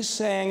 he's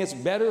saying it's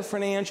better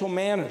financial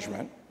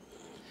management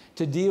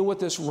to deal with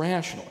this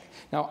rationally.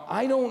 Now,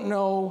 I don't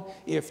know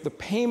if the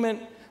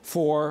payment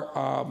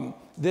for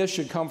this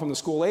should come from the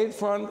school aid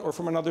fund or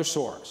from another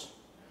source.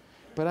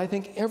 But I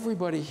think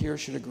everybody here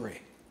should agree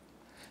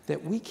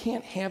that we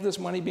can't have this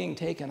money being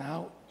taken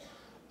out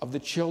of the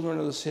children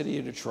of the city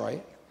of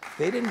Detroit.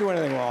 They didn't do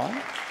anything wrong.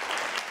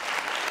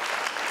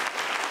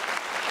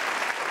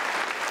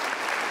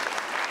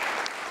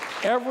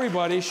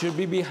 Everybody should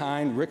be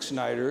behind Rick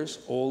Snyder's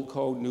Old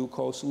Co, New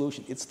Co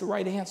solution. It's the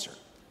right answer.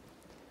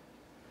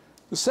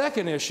 The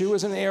second issue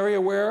is an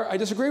area where I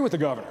disagree with the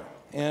governor.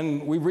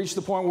 And we've reached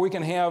the point where we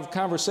can have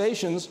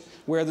conversations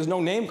where there's no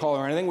name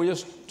calling or anything. We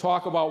just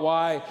talk about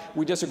why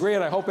we disagree,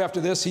 and I hope after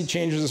this he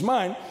changes his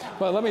mind.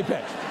 But let me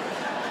pitch.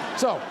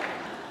 So,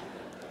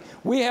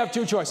 we have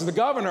 2 choices. The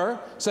governor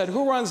said,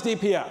 who runs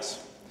DPS?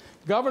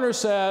 The governor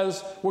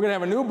says, we're going to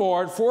have a new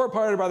board, 4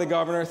 appointed by the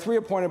governor, 3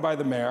 appointed by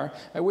the mayor.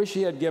 I wish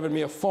he had given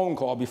me a phone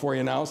call before he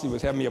announced he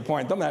was having me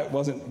appoint them. That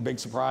wasn't a big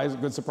surprise, a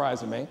good surprise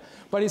to me.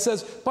 But he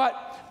says,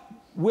 but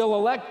we'll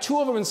elect 2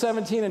 of them in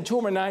 17 and 2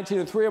 of them in 19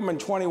 and 3 of them in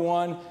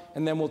 21,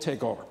 and then we'll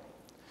take over.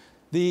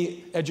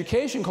 The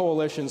Education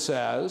Coalition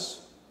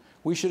says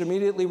we should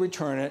immediately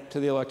return it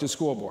to the elected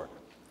school board.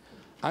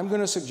 I'm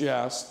going to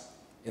suggest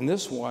in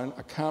this one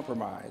a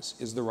compromise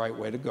is the right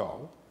way to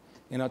go,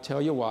 and I'll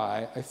tell you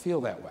why I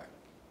feel that way.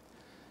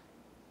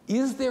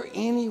 Is there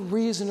any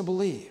reason to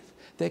believe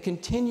that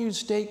continued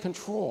state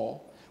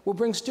control will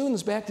bring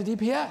students back to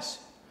DPS?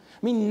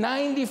 I mean,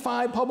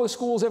 95 public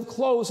schools have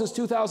closed since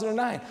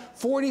 2009.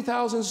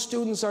 40,000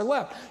 students are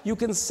left. You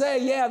can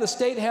say, yeah, the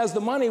state has the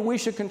money, we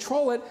should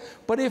control it,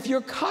 but if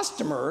your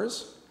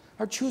customers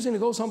are choosing to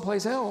go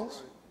someplace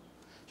else,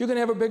 you're going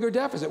to have a bigger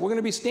deficit. We're going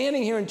to be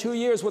standing here in 2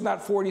 years with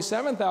not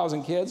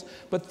 47,000 kids,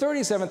 but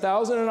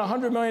 37,000 and a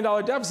 $100 million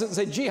deficit and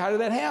say, gee, how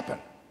did that happen?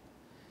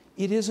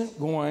 It isn't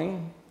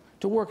going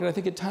to work. And I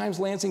think at times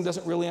Lansing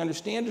doesn't really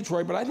understand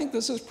Detroit, but I think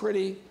this is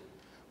pretty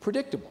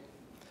predictable.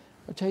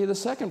 I'll tell you the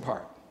second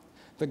part.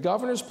 The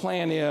governor's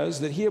plan is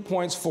that he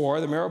appoints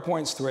 4, the mayor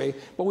appoints 3,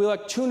 but we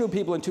elect 2 new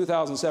people in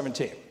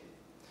 2017.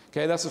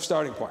 Okay, that's the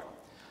starting point.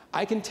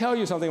 I can tell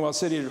you something about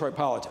City of Detroit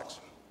politics.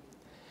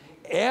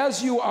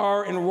 As you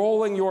are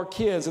enrolling your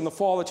kids in the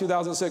fall of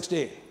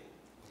 2016,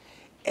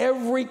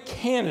 every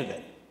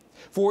candidate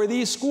for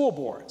these school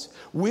boards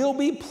will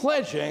be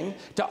pledging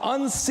to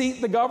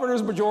unseat the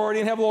governor's majority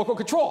and have local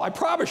control. I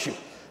promise you.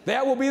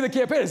 That will be the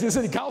campaign. As the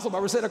city council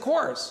member said, of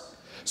course.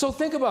 So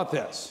think about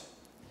this.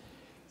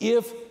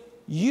 If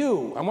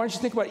you, I want you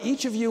to think about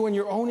each of you in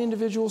your own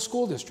individual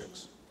school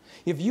districts.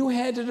 If you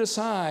had to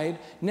decide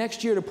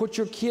next year to put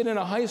your kid in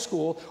a high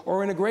school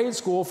or in a grade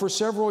school for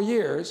several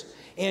years,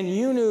 and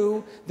you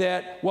knew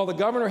that while the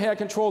governor had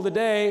control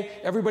today,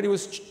 everybody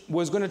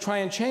was going to try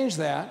and change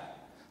that,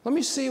 let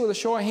me see with a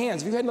show of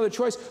hands, if you had another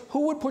choice,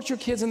 who would put your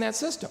kids in that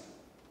system?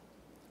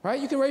 Right?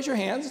 You can raise your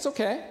hands, it's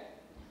okay.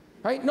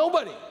 Right?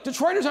 Nobody.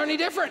 Detroiters aren't any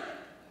different.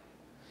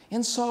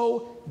 And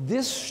so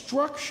this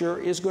structure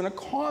is going to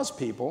cause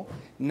people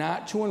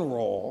not to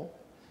enroll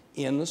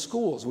in the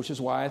schools, which is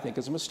why I think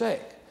it's a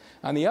mistake.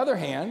 On the other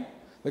hand,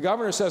 the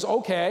governor says,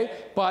 okay,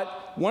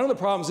 but one of the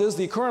problems is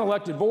the current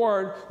elected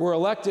board were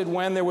elected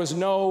when there was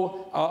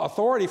no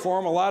authority for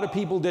them. A lot of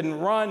people didn't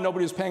run.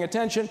 Nobody was paying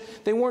attention.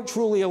 They weren't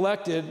truly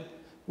elected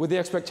with the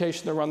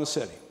expectation to run the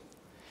city.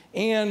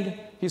 And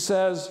he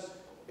says,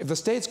 if the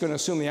state's going to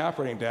assume the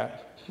operating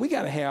debt, we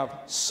got to have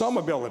some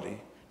ability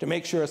to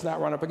make sure it's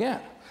not run up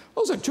again.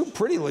 Those are 2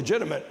 pretty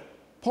legitimate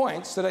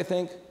points that I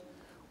think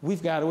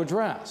we've got to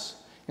address.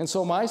 And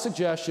so my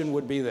suggestion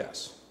would be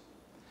this.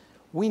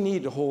 We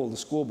need to hold the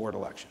school board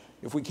election.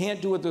 If we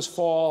can't do it this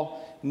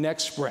fall,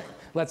 next spring.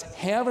 Let's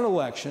have an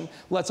election.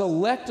 Let's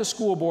elect a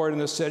school board in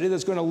this city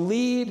that's going to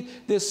lead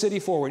this city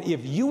forward.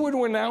 If you were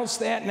to announce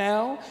that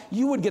now,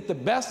 you would get the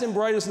best and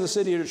brightest in the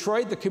city of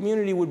Detroit. The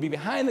community would be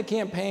behind the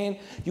campaign.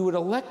 You would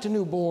elect a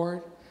new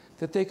board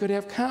that they could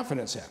have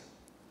confidence in.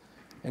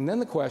 And then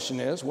the question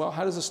is, well,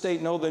 how does the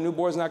state know the new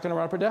board's not going to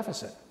run up a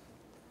deficit?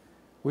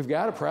 We've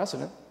got a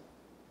precedent.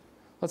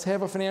 Let's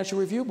have a financial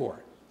review board.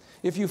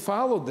 If you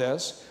followed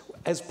this,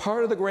 as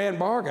part of the grand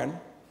bargain,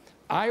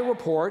 I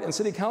report and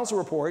city council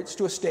reports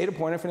to a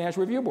state-appointed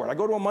financial review board. I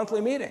go to a monthly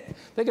meeting.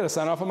 They got to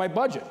sign off on my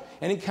budget.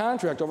 Any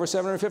contract over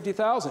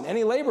 $750,000,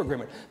 any labor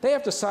agreement, they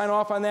have to sign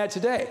off on that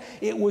today.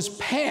 It was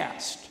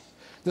passed.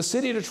 The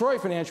City of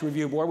Detroit Financial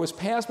Review Board was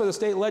passed by the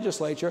state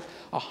legislature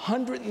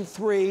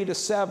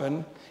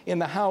 103-7 in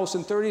the House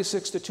and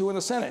 36-2 in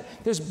the Senate.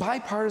 There's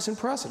bipartisan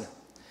precedent.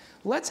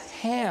 Let's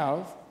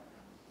have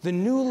the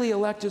newly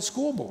elected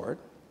school board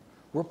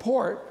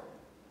report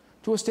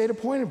to a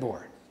state-appointed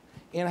board.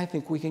 And I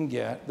think we can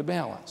get the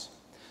balance.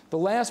 The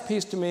last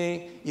piece to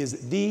me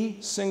is the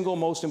single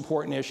most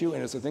important issue,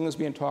 and it's the thing that's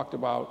being talked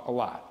about a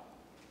lot.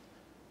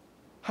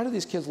 How do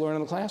these kids learn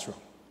in the classroom?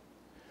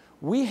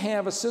 We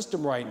have a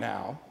system right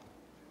now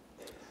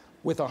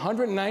with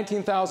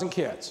 119,000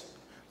 kids,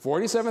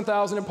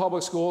 47,000 in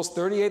public schools,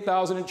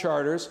 38,000 in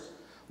charters,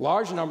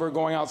 large number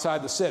going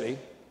outside the city,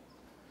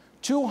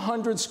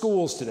 200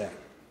 schools today,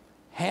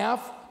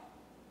 half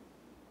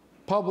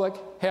public,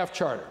 half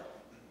charter.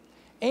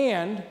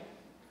 And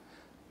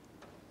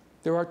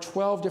there are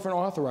 12 different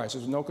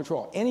authorizers with no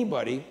control.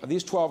 Anybody of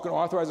these 12 can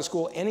authorize a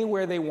school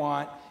anywhere they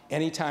want,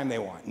 anytime they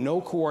want. No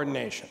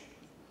coordination.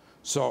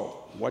 So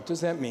what does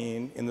that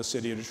mean in the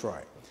city of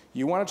Detroit?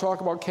 You want to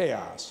talk about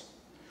chaos.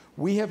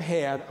 We have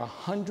had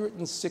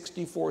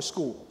 164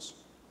 schools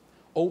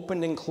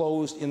opened and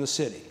closed in the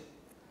city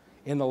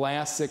in the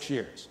last 6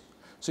 years.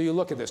 So you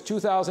look at this.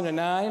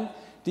 2009,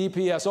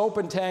 DPS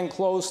opened 10,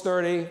 closed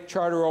 30,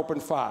 charter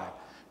opened 5.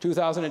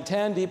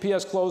 2010,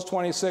 DPS closed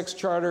 26,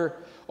 charter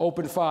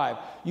opened 5.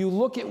 You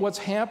look at what's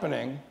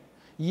happening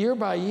year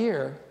by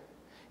year.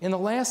 In the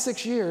last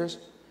 6 years,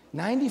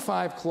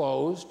 95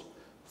 closed,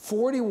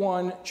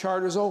 41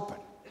 charters open.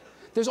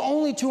 There's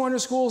only 200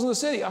 schools in the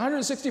city,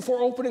 164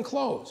 open and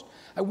closed.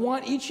 I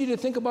want each of you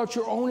to think about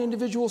your own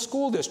individual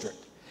school district.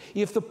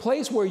 If the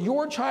place where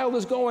your child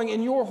is going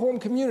in your home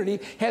community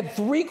had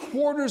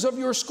 3/4 of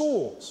your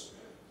schools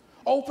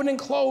open and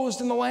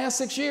closed in the last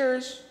 6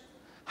 years,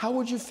 how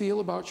would you feel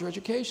about your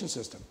education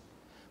system?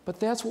 But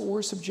that's what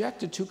we're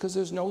subjected to because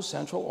there's no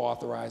central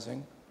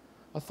authorizing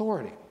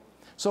authority.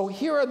 So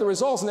here are the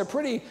results, and they're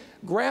pretty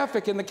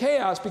graphic in the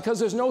chaos because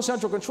there's no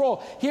central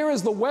control. Here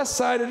is the west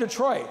side of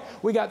Detroit.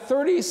 We got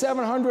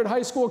 3,700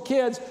 high school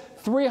kids,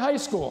 3 high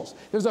schools.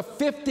 There's a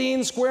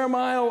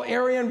 15-square-mile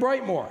area in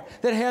Brightmoor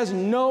that has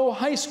no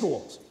high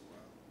schools.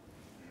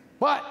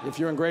 But if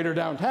you're in greater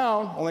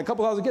downtown, only a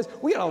couple thousand kids,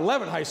 we got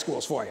 11 high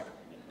schools for you.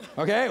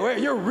 Okay? Well,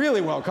 you're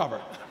really well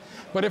covered.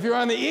 But if you're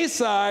on the east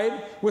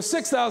side with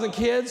 6,000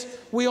 kids,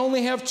 we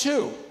only have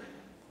 2.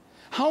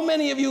 How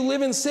many of you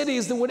live in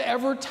cities that would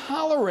ever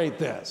tolerate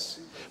this?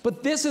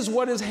 But this is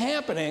what is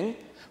happening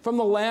from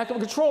the lack of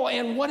control.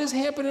 And what has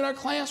happened in our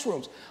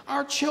classrooms?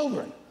 Our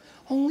children,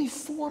 only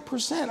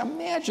 4%.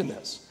 Imagine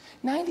this.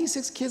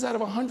 96 kids out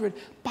of 100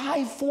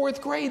 by 4th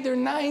grade, they're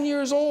 9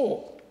 years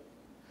old.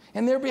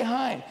 And they're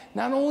behind.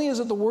 Not only is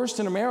it the worst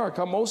in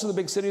America, most of the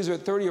big cities are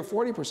at 30 or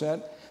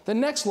 40%, the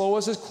next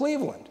lowest is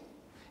Cleveland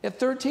at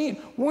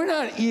 13. We're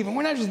not even,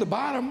 we're not just the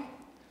bottom,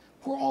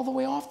 we're all the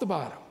way off the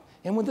bottom.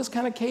 And with this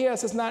kind of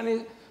chaos, it's not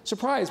any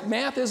surprise.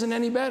 Math isn't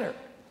any better.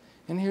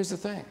 And here's the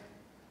thing.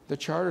 The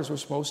charters were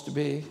supposed to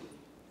be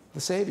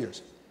the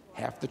saviors.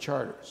 Half the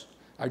charters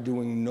are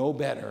doing no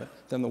better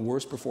than the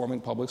worst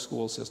performing public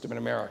school system in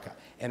America.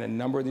 And a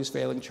number of these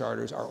failing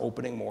charters are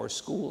opening more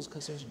schools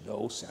because there's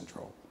no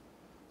central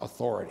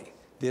authority.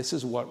 This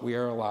is what we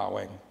are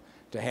allowing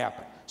to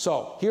happen.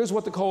 So here's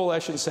what the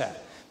coalition said.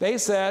 They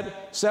said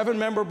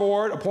 7-member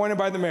board appointed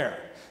by the mayor.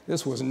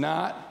 This was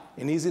not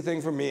an easy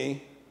thing for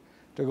me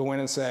to go in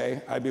and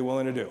say I'd be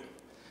willing to do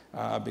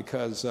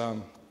because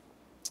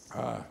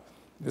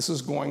this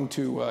is going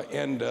to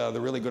end the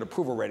really good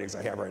approval ratings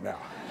I have right now.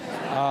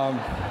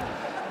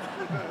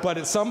 But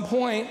at some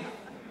point,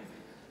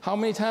 how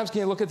many times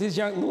can you look at these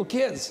young little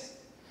kids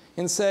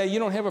and say you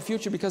don't have a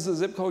future because of the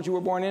zip code you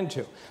were born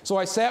into? So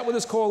I sat with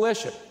this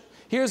coalition.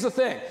 Here's the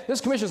thing. This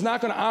commission is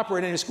not going to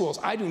operate any schools.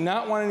 I do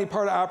not want any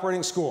part of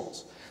operating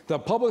schools. The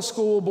public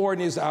school board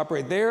needs to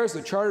operate theirs.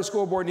 The charter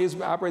school board needs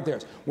to operate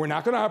theirs. We're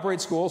not going to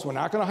operate schools. We're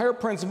not going to hire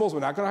principals. We're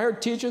not going to hire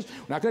teachers.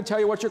 We're not going to tell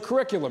you what your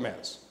curriculum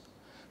is.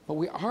 What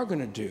we are going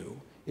to do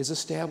is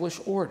establish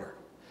order.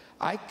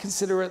 I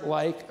consider it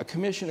like a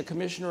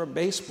commissioner of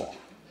baseball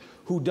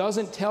who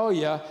doesn't tell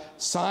you,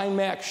 sign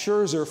Max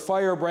Scherzer,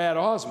 fire Brad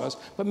Osmus,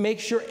 but make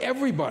sure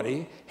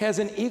everybody has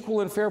an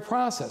equal and fair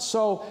process.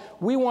 So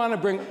we want to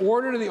bring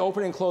order to the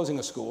opening and closing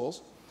of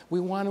schools. We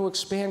want to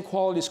expand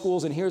quality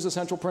schools, and here's the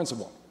central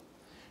principle.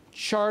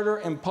 Charter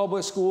and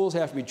public schools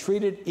have to be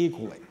treated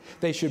equally.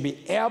 They should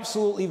be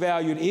absolutely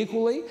valued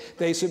equally.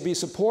 They should be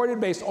supported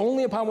based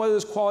only upon whether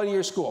there's quality in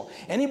your school.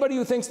 Anybody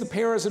who thinks the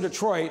parents of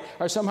Detroit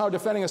are somehow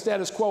defending a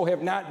status quo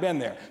have not been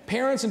there.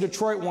 Parents in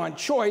Detroit want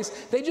choice.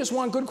 They just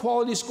want good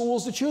quality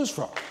schools to choose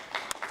from.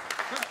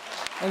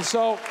 And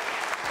so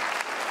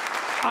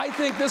I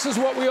think this is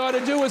what we ought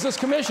to do as this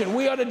commission.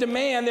 We ought to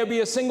demand there be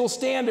a single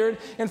standard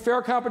and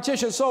fair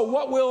competition. So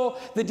what will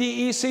the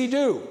DEC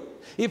do?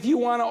 If you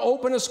want to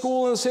open a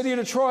school in the city of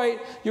Detroit,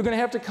 you're going to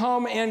have to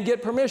come and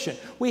get permission.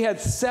 We had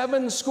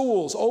 7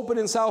 schools open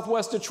in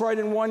Southwest Detroit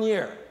in 1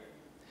 year.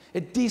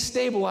 It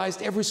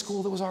destabilized every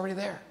school that was already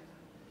there.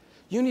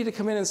 You need to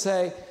come in and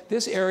say,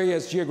 this area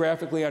is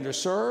geographically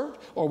underserved,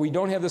 or we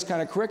don't have this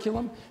kind of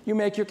curriculum. You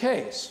make your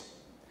case.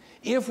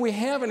 If we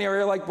have an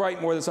area like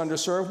Brightmoor that's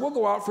underserved, we'll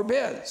go out for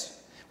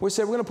bids. We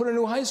say, we're going to put a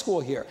new high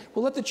school here.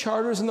 We'll let the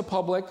charters and the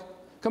public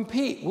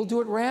compete. We'll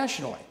do it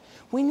rationally.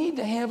 We need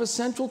to have a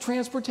central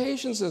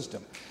transportation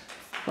system,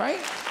 right?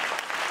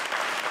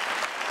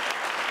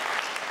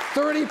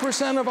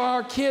 30% of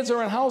our kids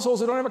are in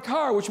households that don't have a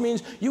car, which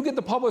means you get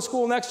the public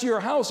school next to your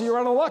house and you're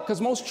out of luck,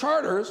 because most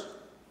charters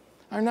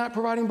are not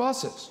providing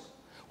buses.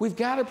 We've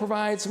got to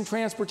provide some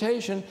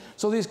transportation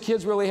so these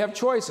kids really have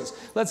choices.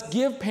 Let's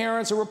give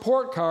parents a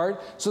report card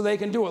so they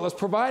can do it. Let's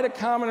provide a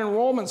common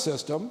enrollment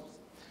system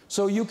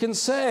so you can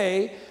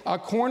say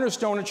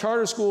Cornerstone, a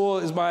charter school,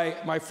 is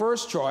my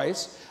first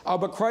choice,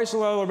 but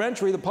Chrysler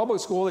Elementary, the public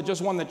school that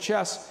just won the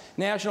chess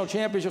national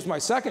championship, is my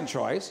second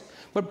choice,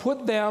 but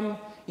put them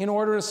in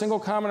order in a single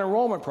common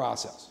enrollment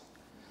process.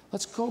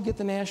 Let's go get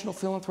the national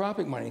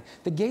philanthropic money.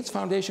 The Gates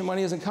Foundation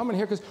money isn't coming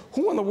here because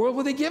who in the world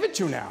would they give it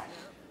to now,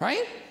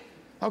 right?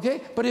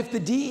 Okay, but if the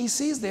DEC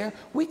is there,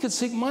 we could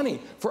seek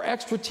money for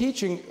extra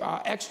teaching,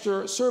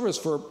 extra service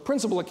for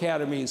principal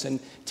academies and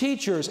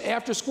teachers,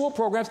 after-school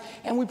programs,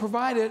 and we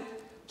provide it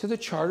to the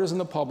charters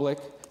and the public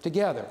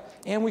together.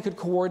 And we could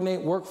coordinate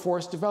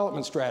workforce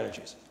development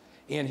strategies.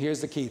 And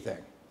here's the key thing.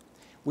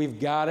 We've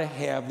got to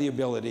have the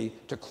ability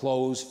to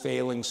close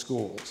failing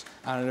schools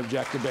on an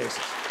objective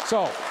basis.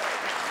 So,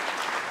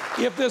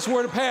 if this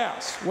were to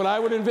pass, what I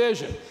would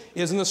envision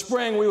is in the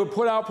spring we would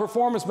put out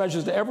performance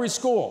measures to every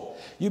school.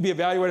 You'd be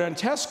evaluated on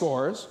test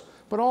scores,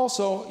 but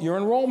also your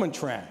enrollment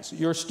trends,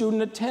 your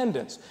student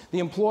attendance, the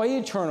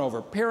employee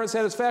turnover, parent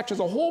satisfaction,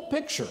 the whole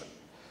picture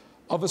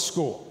of a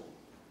school.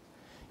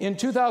 In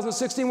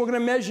 2016, we're going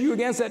to measure you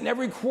against that, and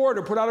every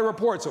quarter put out a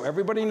report so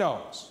everybody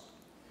knows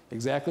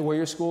exactly where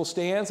your school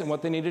stands and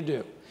what they need to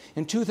do.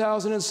 In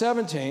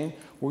 2017,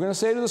 we're going to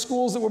say to the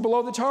schools that were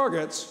below the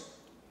targets,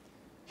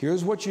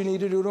 here's what you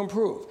need to do to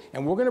improve.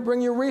 And we're going to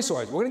bring you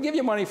resources. We're going to give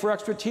you money for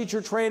extra teacher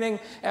training,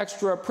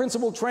 extra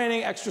principal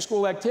training, extra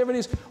school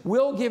activities.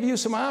 We'll give you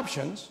some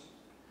options.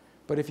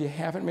 But if you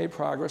haven't made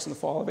progress in the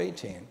fall of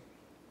 18,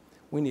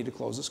 we need to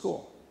close the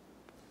school.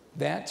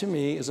 That, to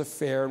me, is a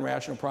fair and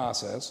rational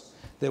process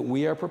that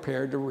we are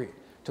prepared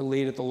to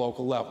lead at the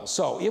local level.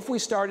 So if we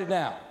started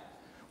now,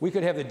 we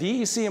could have the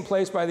DEC in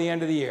place by the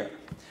end of the year.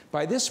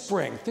 By this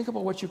spring, think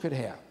about what you could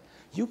have.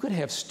 You could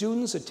have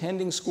students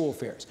attending school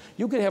fairs.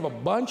 You could have a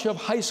bunch of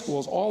high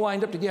schools all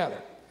lined up together.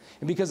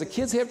 And because the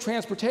kids have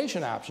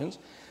transportation options,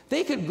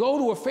 they could go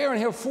to a fair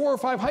and have 4 or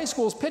 5 high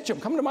schools pitch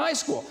them. Come to my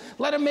school.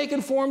 Let them make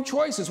informed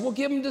choices. We'll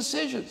give them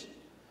decisions.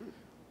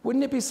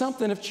 Wouldn't it be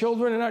something if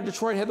children in our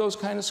Detroit had those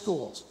kind of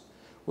schools?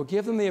 We'll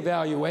give them the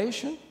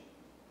evaluation,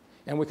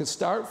 and we could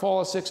start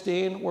fall of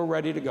 16. We're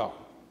ready to go.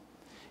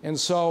 And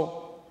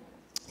so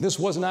this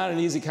was not an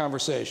easy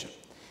conversation.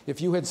 If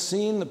you had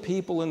seen the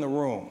people in the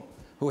room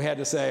who had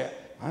to say,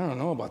 I don't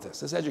know about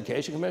this. This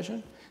Education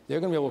Commission, they're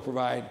going to be able to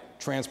provide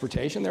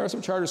transportation. There are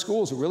some charter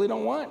schools who really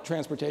don't want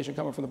transportation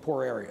coming from the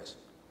poor areas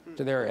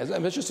to their areas. I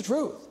mean, it's just the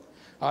truth.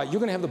 You're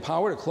going to have the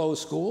power to close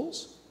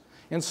schools.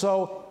 And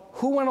so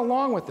who went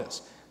along with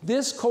this?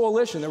 This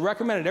coalition that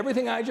recommended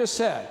everything I just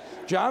said,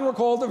 John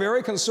Ricolta,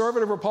 very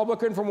conservative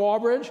Republican from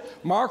Walbridge,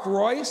 Mark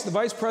Royce, the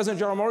vice president of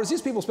General Motors,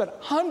 these people spent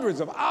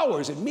hundreds of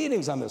hours in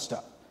meetings on this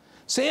stuff.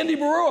 Sandy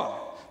Barua,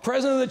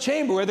 president of the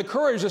chamber, who had the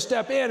courage to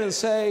step in and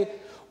say,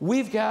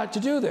 we've got to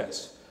do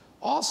this.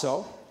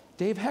 Also,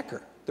 Dave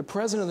Hecker, the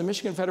president of the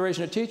Michigan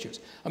Federation of Teachers.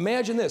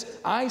 Imagine this.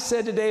 I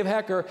said to Dave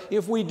Hecker,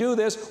 if we do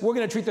this, we're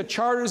going to treat the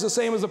charters the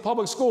same as the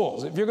public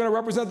schools. If you're going to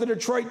represent the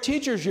Detroit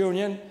Teachers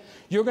Union,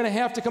 you're going to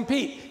have to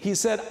compete. He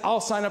said,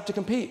 I'll sign up to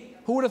compete.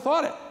 Who would have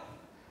thought it?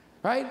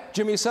 Right?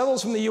 Jimmy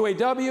Settles from the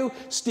UAW,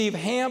 Steve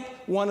Hamp,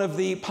 one of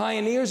the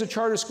pioneers of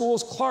charter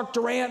schools, Clark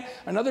Durant,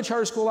 another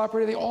charter school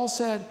operator, they all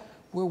said,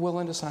 we're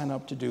willing to sign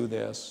up to do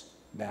this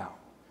now.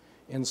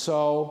 And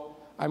so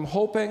I'm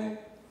hoping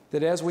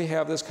that as we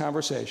have this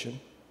conversation,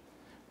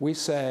 we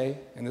say,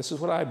 and this is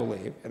what I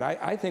believe, and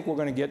I think we're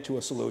going to get to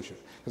a solution,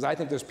 because I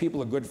think there's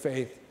people of good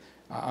faith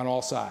on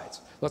all sides.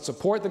 Let's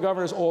support the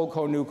governor's old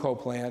co, new co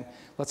plan.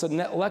 Let's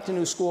elect a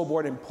new school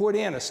board and put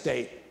in a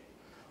state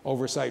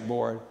oversight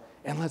board.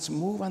 And let's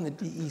move on the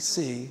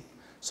DEC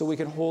so we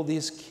can hold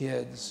these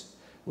kids,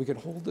 we can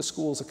hold the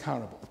schools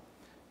accountable.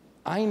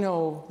 I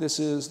know this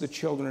is the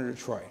children of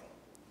Detroit,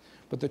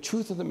 But the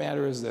truth of the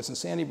matter is this, and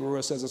Sandy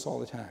Brewer says this all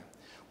the time,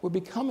 we're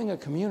becoming a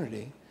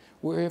community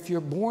where if you're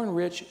born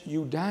rich,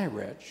 you die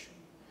rich,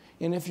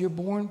 and if you're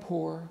born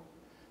poor,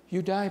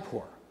 you die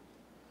poor.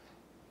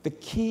 The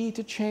key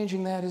to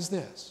changing that is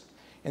this,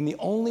 and the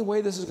only way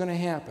this is going to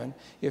happen,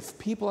 if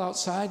people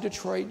outside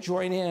Detroit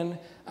join in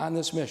on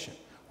this mission.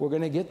 We're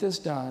going to get this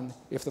done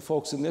if the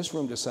folks in this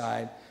room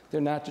decide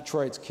they're not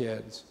Detroit's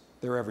kids,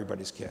 they're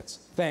everybody's kids.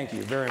 Thank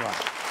you very much.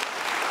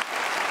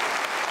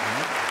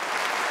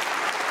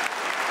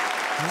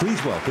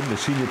 Please welcome the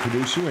senior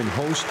producer and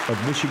host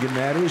of Michigan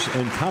Matters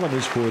and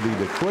columnist for the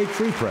Detroit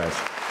Free Press,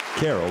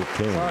 Carol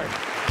Kane. Sorry.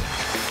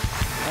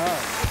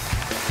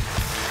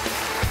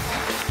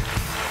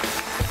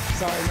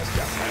 Sorry, Miss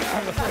Jeff. I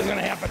don't know what's going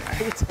to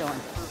happen. It's going.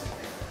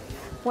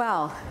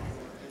 Well,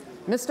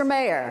 Mr.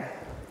 Mayor,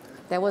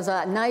 there was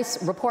a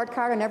nice report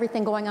card on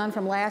everything going on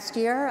from last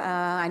year,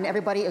 and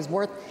everybody is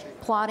worth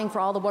applauding for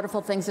all the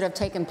wonderful things that have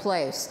taken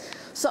place.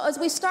 So as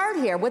we start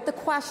here with the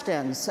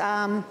questions,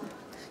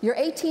 you're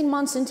 18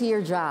 months into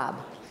your job.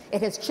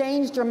 It has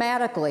changed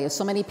dramatically, as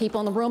so many people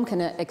in the room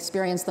can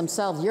experience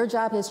themselves. Your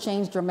job has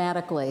changed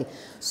dramatically.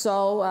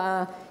 So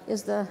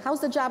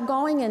how's the job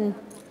going, and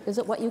is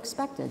it what you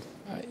expected?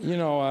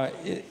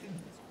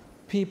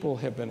 People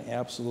have been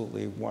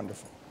absolutely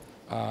wonderful.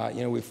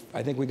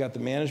 I think we got the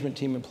management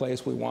team in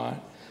place we want,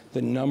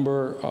 the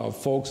number of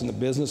folks in the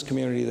business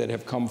community that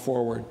have come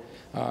forward.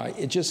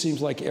 It just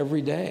seems like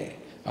every day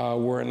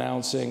we're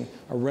announcing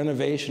a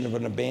renovation of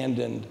an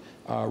abandoned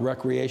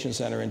recreation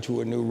center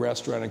into a new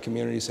restaurant and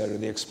community center,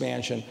 the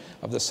expansion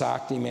of the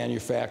Sakti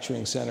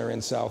Manufacturing Center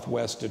in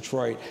Southwest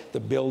Detroit, the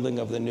building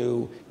of the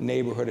new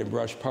neighborhood in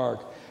Brush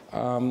Park.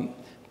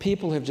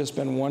 People have just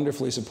been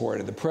wonderfully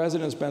supportive. The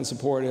president's been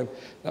supportive.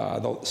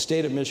 The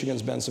state of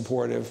Michigan's been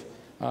supportive.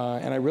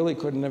 And I really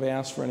couldn't have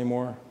asked for any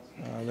more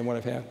than what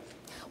I've had.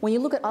 When you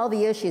look at all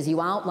the issues,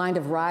 you outlined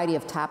a variety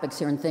of topics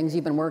here and things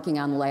you've been working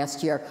on the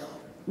last year.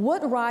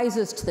 What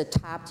rises to the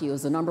top to you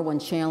as the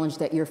 #1 challenge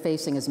that you're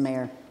facing as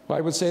mayor? Well,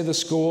 I would say the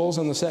schools,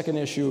 and the second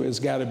issue has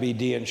got to be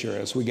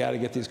de-insurance. We got to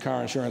get these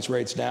car insurance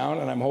rates down,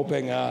 and I'm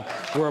hoping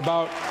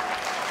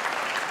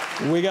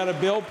we got a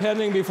bill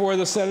pending before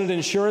the Senate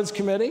Insurance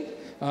Committee.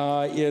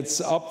 It's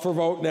up for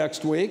vote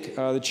next week.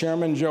 The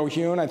chairman, Joe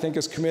Hune, I think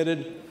is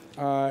committed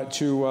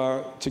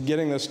to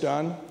getting this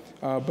done.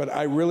 But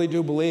I really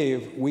do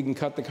believe we can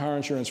cut the car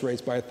insurance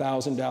rates by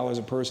 $1,000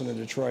 a person in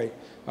Detroit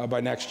by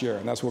next year,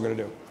 and that's what we're going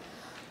to do.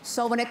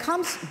 So when it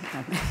comes,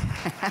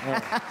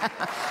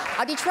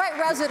 a Detroit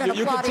resident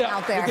applauding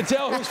out there. You can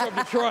tell who's from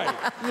Detroit.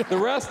 Yeah.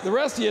 The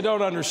rest of you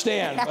don't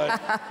understand,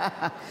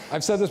 but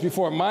I've said this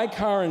before. My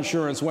car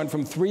insurance went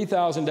from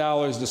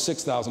 $3,000 to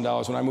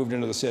 $6,000 when I moved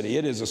into the city.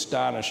 It is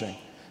astonishing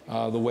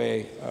the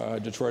way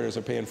Detroiters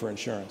are paying for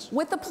insurance.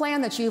 With the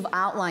plan that you've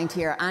outlined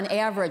here, on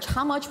average,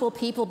 how much will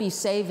people be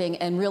saving,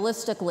 and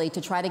realistically, to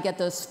try to get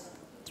this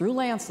through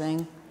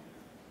Lansing,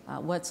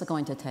 what's it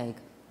going to take?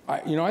 I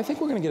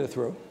think we're going to get it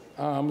through.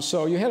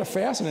 So you had a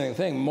fascinating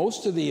thing.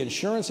 Most of the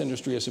insurance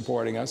industry is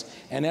supporting us,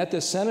 and at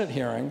this Senate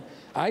hearing,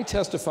 I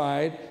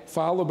testified,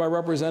 followed by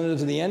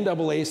representatives of the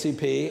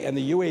NAACP and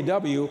the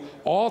UAW,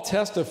 all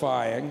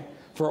testifying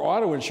for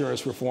auto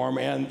insurance reform,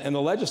 and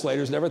the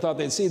legislators never thought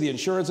they'd see the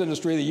insurance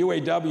industry, the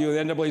UAW,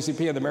 the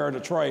NAACP, and the mayor of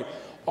Detroit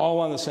all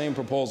on the same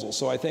proposal.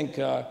 So I think,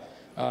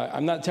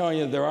 I'm not telling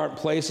you there aren't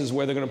places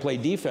where they're going to play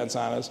defense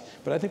on us,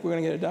 but I think we're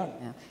going to get it done.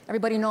 Yeah.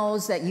 Everybody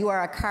knows that you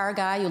are a car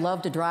guy, you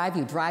love to drive,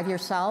 you drive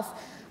yourself.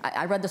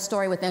 I read the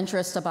story with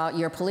interest about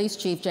your police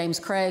chief,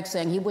 James Craig,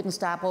 saying he wouldn't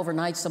stop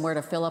overnight somewhere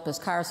to fill up his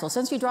car. So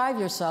since you drive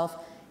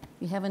yourself,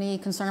 you have any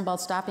concern about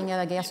stopping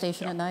at a gas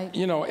station at night?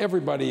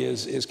 Everybody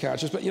is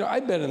conscious, but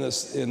I've been in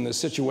this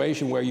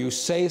situation where you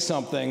say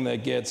something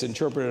that gets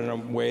interpreted in a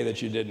way that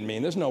you didn't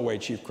mean. There's no way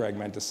Chief Craig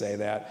meant to say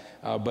that,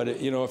 but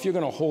if you're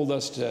going to hold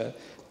us to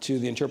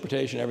the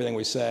interpretation of everything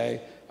we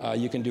say,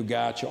 you can do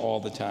gotcha all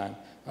the time.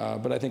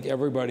 But I think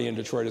everybody in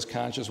Detroit is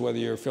conscious, whether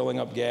you're filling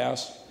up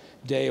gas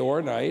day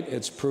or night.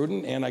 It's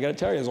prudent, and I got to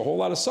tell you, there's a whole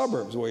lot of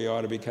suburbs where you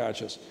ought to be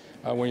conscious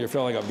when you're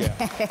filling up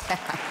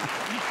gas.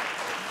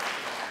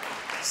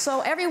 So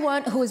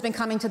everyone who has been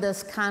coming to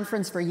this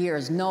conference for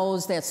years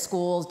knows that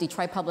schools,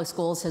 Detroit Public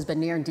Schools, has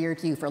been near and dear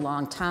to you for a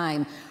long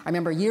time. I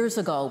remember years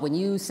ago when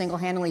you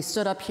single-handedly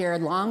stood up here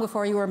long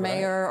before you were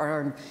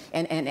mayor,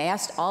 and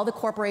asked all the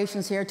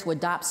corporations here to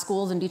adopt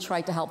schools in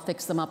Detroit to help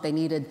fix them up.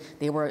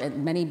 They were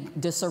in many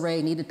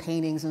disarray, needed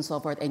paintings and so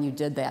forth, and you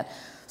did that.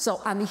 So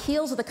on the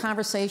heels of the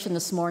conversation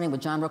this morning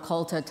with John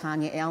Ricolta,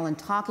 Tanya Allen,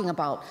 talking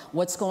about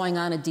what's going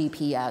on at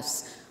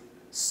DPS,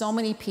 so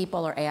many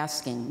people are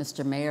asking,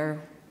 Mr.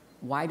 Mayor,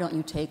 why don't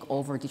you take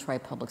over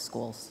Detroit Public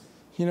Schools?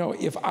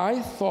 If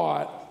I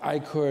thought I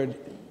could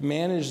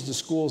manage the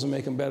schools and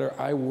make them better,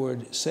 I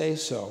would say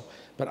so.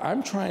 But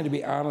I'm trying to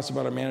be honest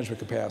about our management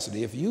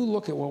capacity. If you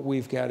look at what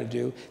we've got to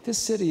do, this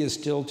city is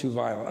still too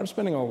violent. I'm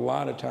spending a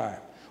lot of time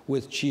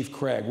with Chief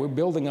Craig. We're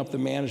building up the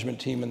management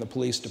team in the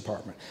police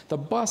department. The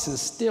buses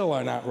still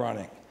are not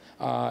running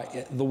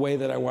the way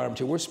that I want them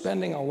to. We're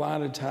spending a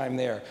lot of time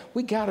there.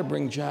 We got to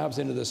bring jobs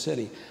into the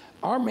city.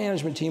 Our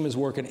management team is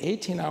working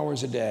 18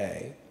 hours a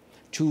day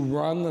to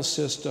run the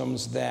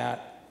systems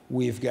that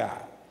we've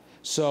got.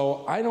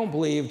 So I don't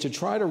believe to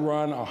try to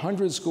run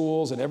 100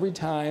 schools and every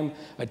time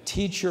a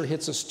teacher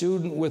hits a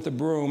student with a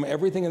broom,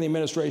 everything in the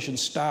administration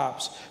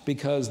stops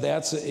because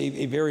that's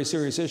a very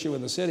serious issue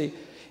in the city,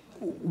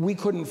 we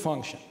couldn't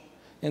function.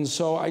 And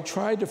so I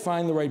tried to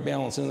find the right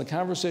balance. And in the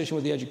conversation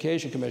with the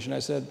Education Commission, I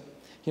said,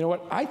 you know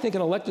what, I think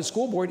an elected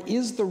school board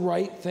is the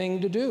right thing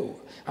to do.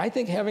 I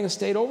think having a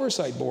state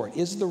oversight board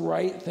is the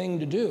right thing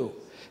to do.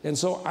 And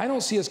so I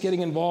don't see us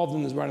getting involved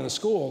in running the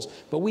schools,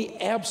 but we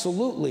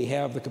absolutely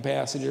have the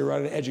capacity to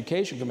run an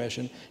education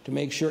commission to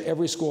make sure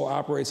every school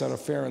operates on a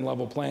fair and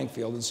level playing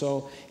field. And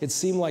so it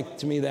seemed like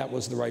to me that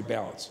was the right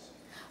balance.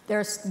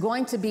 There's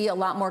going to be a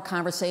lot more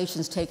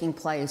conversations taking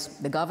place.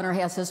 The governor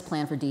has his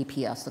plan for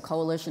DPS. The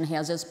coalition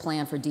has his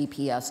plan for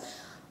DPS.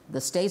 The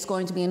state's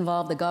going to be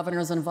involved, the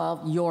governor's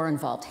involved, you're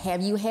involved.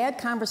 Have you had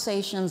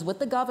conversations with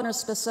the governor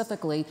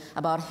specifically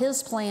about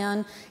his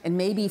plan and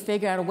maybe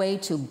figure out a way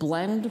to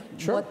blend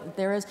what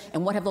there is?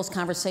 And what have those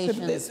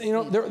conversations You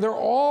know, they're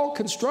all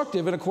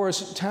constructive. And of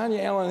course,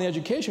 Tanya Allen and the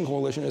Education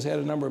Coalition has had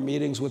a number of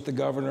meetings with the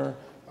governor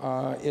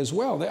as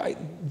well.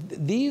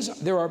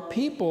 There are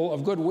people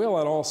of goodwill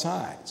on all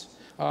sides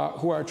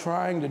who are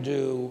trying to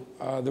do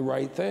the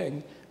right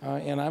thing.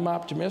 And I'm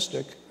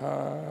optimistic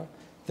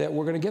that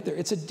we're going to get there.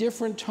 It's a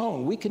different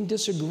tone. We can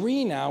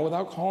disagree now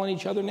without calling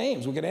each other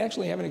names. We can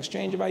actually have an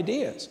exchange of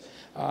ideas.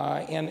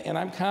 And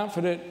I'm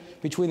confident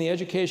between the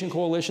Education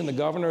Coalition, the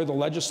governor, the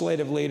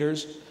legislative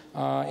leaders,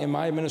 in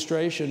my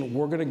administration,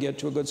 we're going to get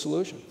to a good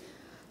solution.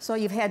 So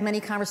you've had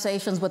many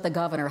conversations with the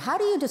governor. How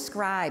do you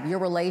describe your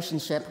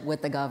relationship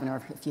with the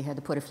governor, if you had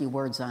to put a few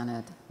words on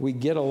it? We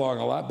get along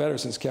a lot better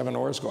since Kevin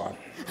Orr's gone.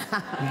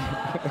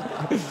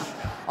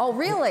 Oh,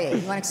 really?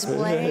 You want to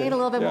explain a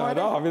little bit more? Yeah,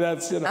 no, I mean,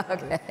 that's, you know.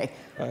 Okay.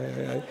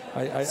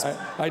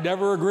 I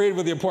never agreed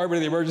with the appointment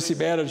of the emergency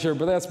manager,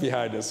 but that's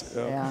behind us.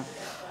 Yeah.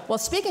 Well,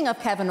 speaking of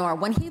Kevin Orr,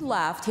 when he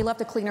left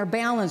a cleaner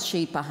balance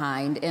sheet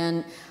behind.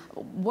 And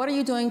what are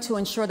you doing to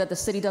ensure that the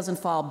city doesn't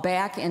fall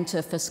back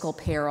into fiscal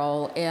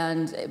peril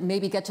and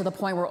maybe get to the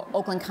point where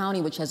Oakland County,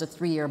 which has a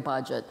 3-year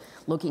budget,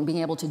 being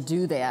able to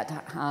do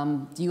that?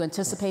 Do you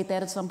anticipate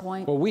that at some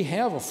point? Well, we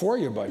have a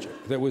 4-year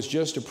budget that was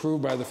just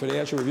approved by the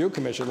Financial Review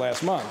Commission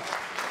last month.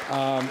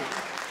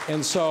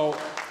 And so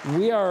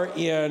we are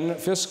in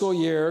fiscal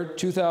year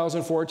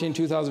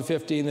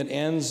 2014-2015 that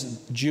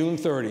ends June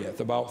 30th,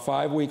 about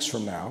 5 weeks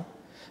from now.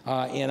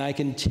 And I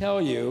can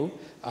tell you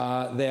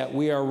that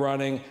we are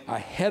running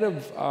ahead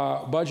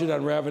of budget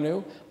on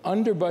revenue,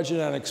 under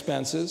budget on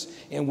expenses,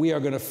 and we are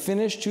going to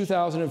finish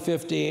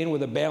 2015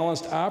 with a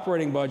balanced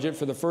operating budget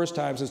for the first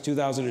time since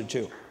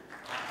 2002.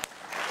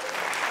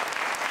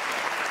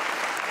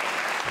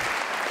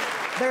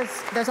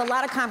 There's a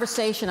lot of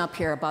conversation up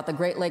here about the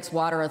Great Lakes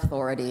Water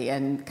Authority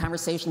and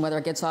conversation whether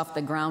it gets off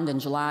the ground in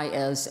July,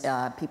 as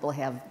people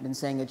have been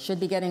saying it should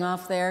be getting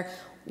off there.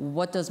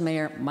 What does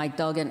Mayor Mike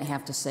Duggan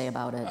have to say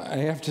about it? I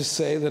have to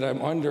say that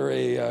I'm under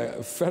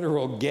a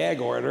federal gag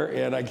order,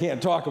 and I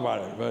can't talk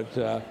about it.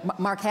 But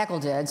Mark Hackle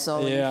did,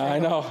 so... Yeah, I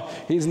know.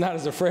 He's not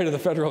as afraid of the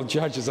federal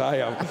judge as I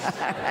am.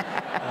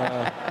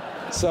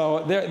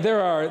 So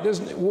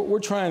we're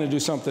trying to do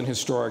something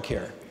historic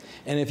here.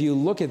 And if you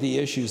look at the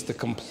issues, the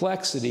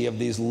complexity of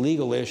these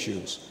legal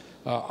issues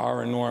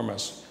are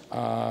enormous.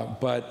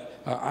 But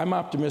I'm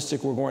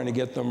optimistic we're going to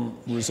get them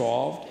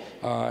resolved.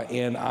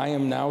 And I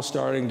am now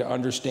starting to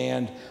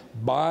understand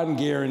bond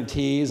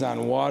guarantees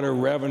on water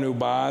revenue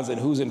bonds and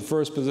who's in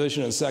first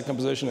position and second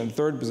position and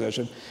third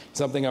position,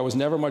 something I was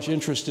never much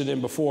interested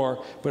in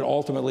before, but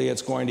ultimately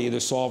it's going to either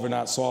solve or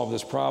not solve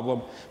this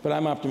problem. But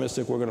I'm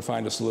optimistic we're going to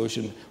find a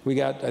solution. We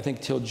got, I think,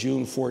 till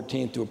June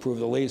 14th to approve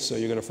the lease, so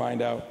you're going to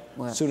find out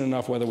soon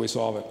enough whether we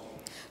solve it.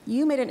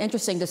 You made an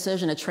interesting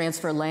decision to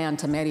transfer land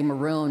to Matty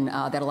Maroon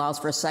that allows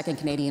for a second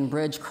Canadian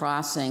bridge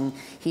crossing.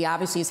 He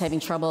obviously is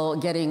having trouble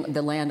getting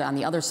the land on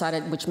the other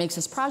side, which makes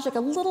this project a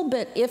little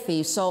bit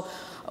iffy. So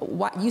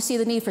you see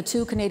the need for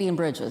 2 Canadian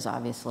bridges,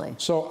 obviously.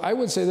 So I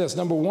would say this.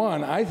 Number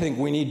one, I think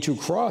we need 2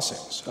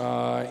 crossings.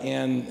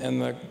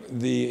 And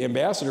the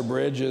Ambassador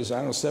Bridge is, I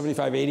don't know,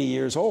 75, 80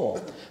 years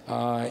old.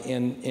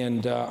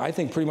 I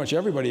think pretty much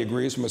everybody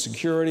agrees from a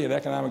security and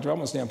economic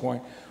development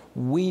standpoint,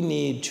 we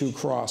need 2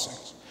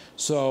 crossings.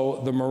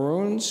 So the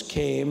Maroons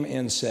came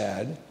and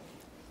said,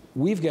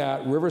 we've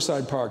got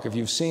Riverside Park. If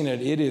you've seen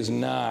it, it is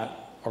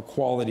not a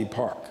quality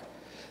park.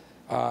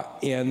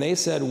 And they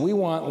said, we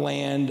want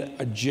land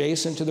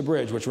adjacent to the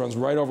bridge, which runs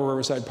right over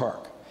Riverside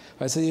Park.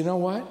 I said, you know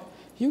what?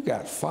 You've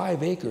got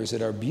 5 acres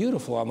that are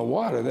beautiful on the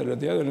water that are at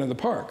the other end of the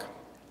park.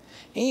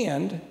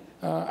 And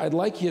I'd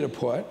like you to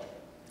put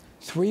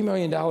 $3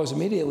 million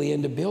immediately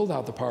in to build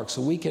out the park so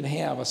we can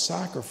have a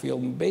soccer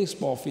field and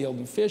baseball field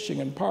and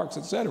fishing and parks,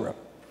 et cetera.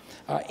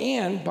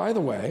 And, by the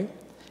way,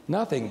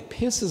 nothing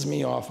pisses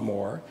me off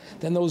more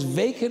than those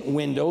vacant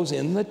windows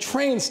in the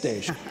train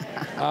station.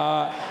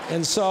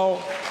 And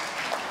so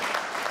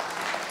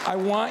I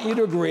want you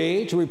to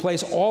agree to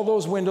replace all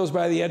those windows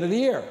by the end of the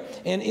year.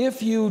 And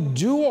if you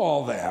do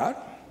all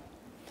that,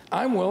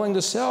 I'm willing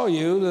to sell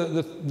you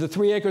the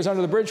 3 acres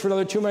under the bridge for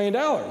another $2 million.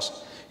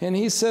 And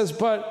he says,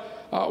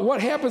 but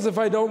what happens if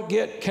I don't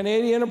get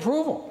Canadian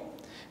approval?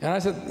 And I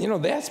said, you know,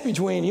 that's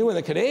between you and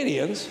the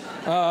Canadians.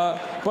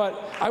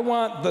 But I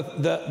want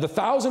the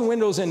 1,000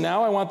 windows in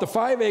now. I want the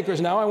 5 acres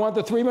now. I want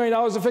the $3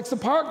 million to fix the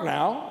park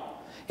now.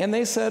 And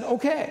they said,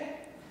 okay.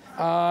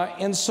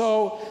 And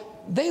so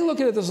they look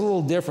at this a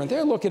little different.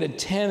 They're looking at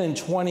 10 and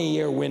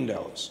 20-year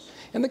windows.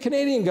 And the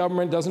Canadian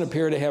government doesn't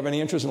appear to have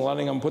any interest in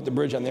letting them put the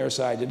bridge on their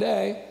side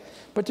today.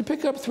 But to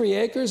pick up 3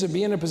 acres and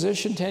be in a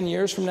position 10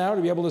 years from now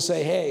to be able to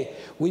say, hey,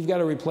 we've got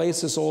to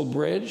replace this old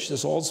bridge,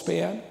 this old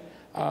span,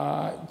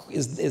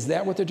 is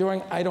that what they're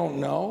doing? I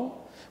don't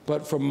know.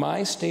 But from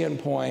my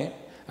standpoint,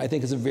 I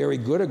think it's a very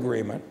good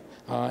agreement.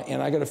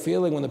 And I got a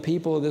feeling when the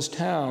people of this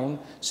town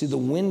see the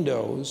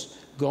windows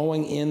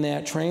going in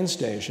that train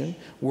station,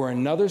 we're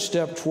another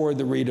step toward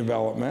the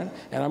redevelopment,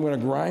 and I'm going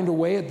to grind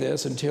away at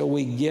this until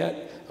we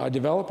get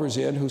developers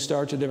in who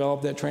start to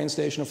develop that train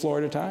station a floor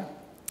at a time.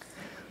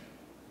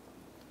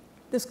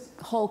 This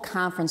whole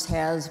conference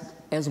has,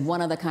 as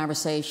one of the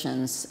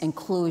conversations,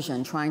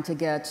 inclusion, trying to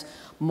get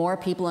more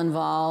people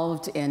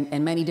involved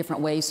in many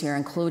different ways here,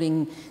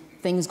 including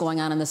things going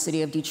on in the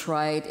city of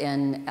Detroit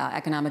and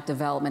economic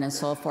development and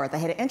so forth. I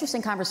had an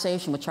interesting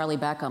conversation with Charlie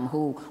Beckham,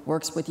 who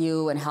works with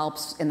you and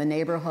helps in the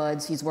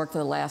neighborhoods. He's worked for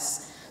the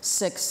last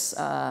 6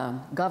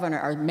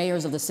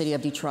 mayors of the city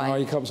of Detroit. Oh,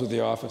 he comes with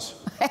the office.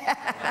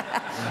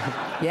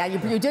 Yeah,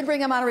 you did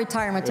bring him out of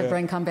retirement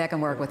to come back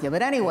and work with you.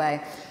 But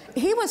anyway,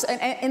 he was,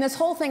 and this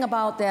whole thing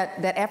about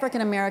that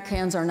African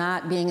Americans are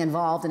not being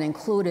involved and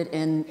included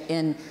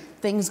in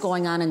things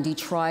going on in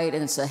Detroit,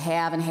 and it's a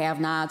have and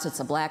have-nots, it's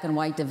a black and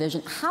white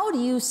division. How do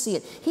you see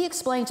it? He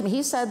explained to me,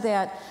 he said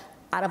that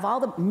out of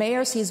all the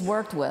mayors he's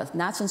worked with,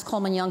 not since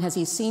Coleman Young has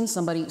he seen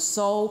somebody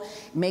so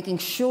making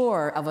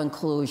sure of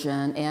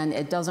inclusion, and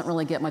it doesn't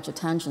really get much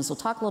attention. So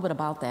talk a little bit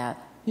about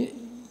that.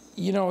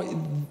 You know,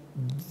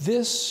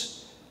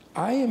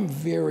 I am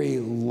very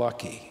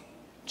lucky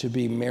to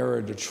be mayor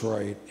of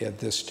Detroit at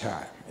this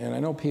time. And I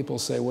know people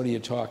say, what are you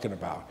talking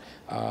about?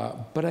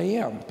 But I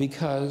am,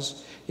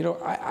 because, you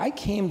know, I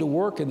came to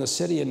work in the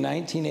city in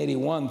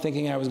 1981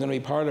 thinking I was going to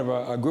be part of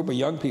a group of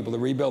young people to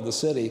rebuild the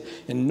city,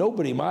 and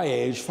nobody my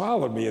age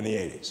followed me in the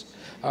 80s.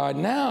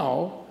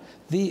 Now,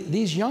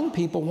 these young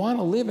people want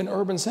to live in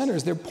urban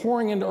centers. They're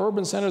pouring into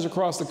urban centers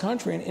across the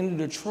country and into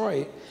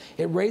Detroit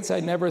at rates I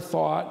never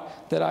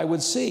thought that I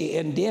would see.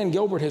 And Dan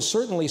Gilbert has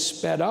certainly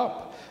sped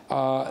up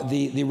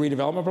the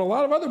redevelopment, but a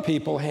lot of other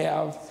people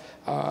have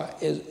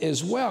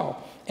as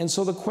well. And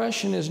so the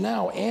question is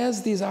now,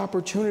 as these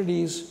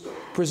opportunities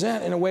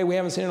present in a way we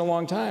haven't seen in a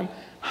long time,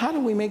 how do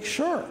we make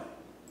sure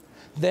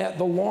that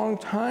the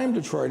long-time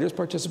Detroiters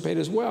participate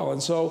as well?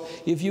 And so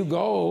if you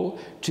go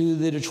to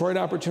the Detroit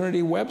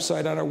Opportunity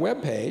website on our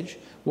webpage,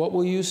 what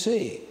will you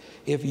see?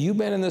 If you've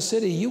been in the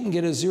city, you can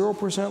get a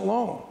 0%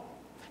 loan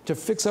to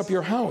fix up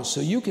your house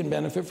so you can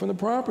benefit from the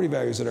property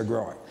values that are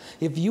growing.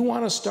 If you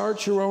want to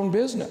start your own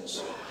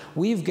business,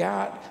 we've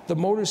got the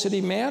Motor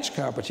City Match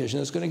competition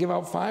that's going to give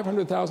out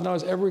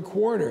 $500,000 every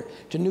quarter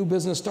to new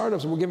business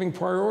startups. We're giving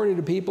priority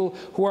to people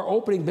who are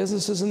opening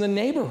businesses in the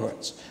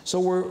neighborhoods. So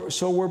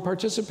we're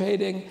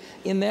participating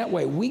in that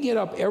way. We get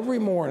up every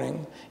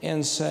morning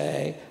and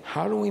say,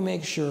 how do we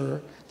make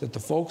sure that the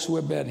folks who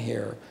have been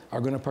here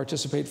are going to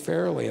participate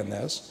fairly in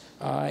this?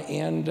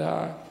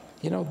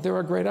 You know, there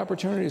are great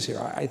opportunities here.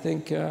 I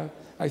think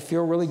I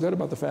feel really good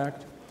about the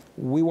fact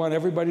we want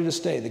everybody to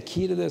stay. The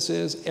key to this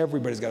is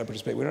everybody's got to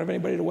participate. We don't have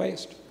anybody to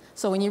waste.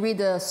 So when you read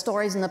the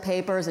stories in the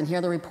papers and hear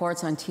the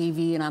reports on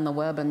TV and on the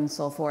web and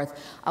so forth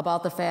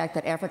about the fact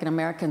that African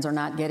Americans are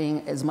not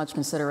getting as much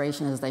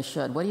consideration as they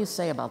should, what do you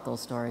say about those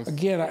stories?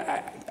 Again,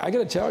 I got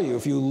to tell you,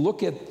 if you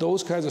look at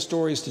those kinds of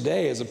stories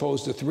today as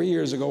opposed to 3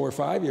 years ago or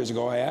 5 years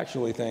ago, I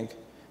actually think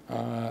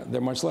they're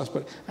much less.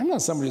 But I'm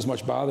not somebody who's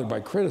much bothered by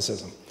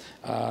criticism.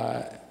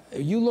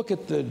 You look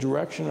at the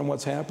direction and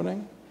what's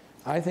happening,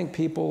 I think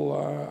people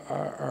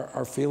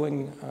are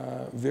feeling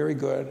very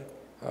good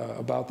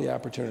about the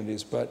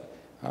opportunities. But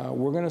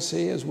we're going to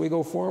see as we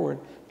go forward,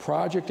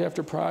 project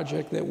after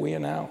project that we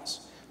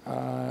announce,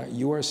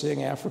 you are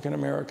seeing African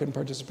American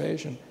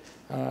participation,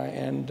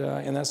 and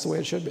that's the way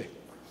it should be.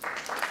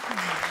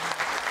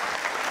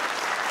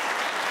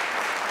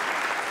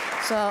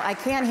 So I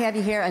can't have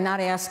you here and not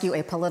ask you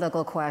a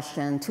political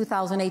question.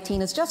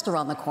 2018 is just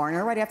around the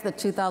corner, right after the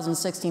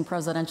 2016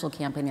 presidential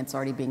campaign. It's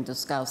already being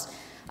discussed.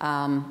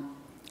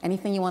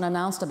 Anything you want to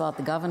announce about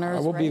the governor's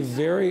race?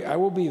 I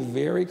will be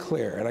very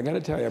clear, and I got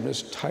to tell you, I'm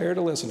just tired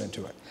of listening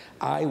to it.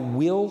 I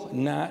will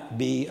not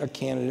be a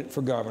candidate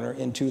for governor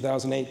in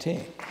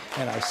 2018.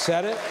 And I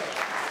said it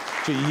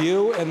to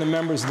you and the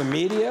members of the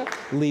media.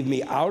 Leave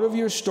me out of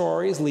your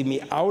stories, leave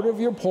me out of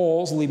your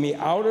polls, leave me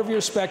out of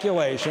your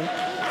speculation.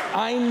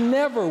 I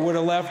never would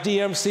have left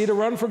DMC to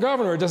run for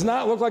governor. It does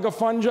not look like a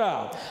fun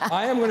job.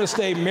 I am going to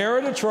stay mayor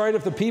of Detroit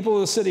if the people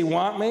of the city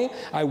want me.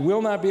 I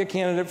will not be a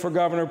candidate for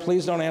governor.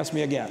 Please don't ask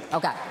me again.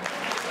 Okay.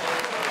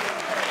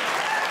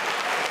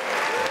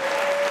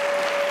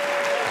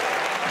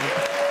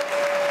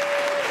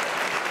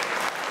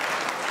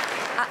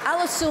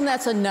 I'll assume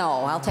that's a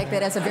no. I'll take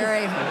that as a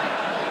very...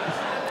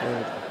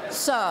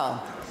 So,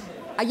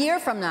 a year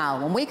from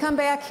now, when we come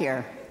back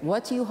here,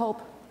 what do you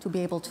hope to be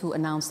able to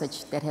announce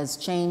that has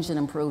changed and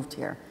improved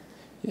here?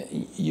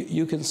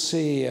 You can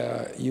see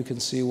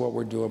what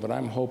we're doing, but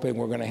I'm hoping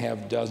we're going to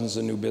have dozens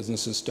of new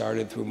businesses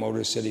started through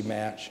Motor City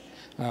Match.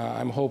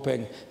 I'm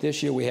hoping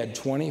this year we had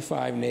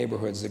 25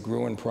 neighborhoods that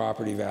grew in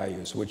property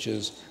values, which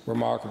is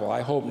remarkable.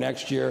 I hope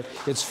next year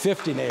it's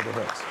 50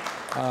 neighborhoods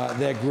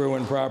that grew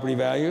in property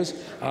values.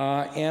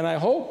 And I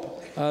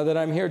hope that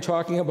I'm here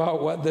talking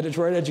about what the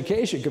Detroit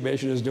Education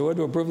Commission is doing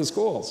to improve the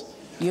schools.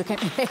 You can.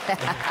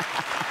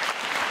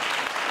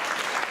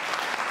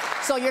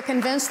 So you're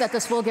convinced that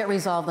this will get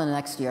resolved in the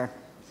next year?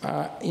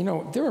 You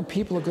know, there are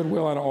people of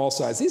goodwill on all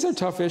sides. These are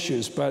tough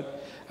issues,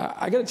 but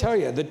I got to tell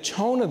you, the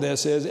tone of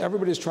this is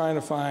everybody's trying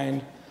to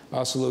find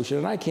a solution,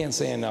 and I can't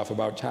say enough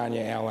about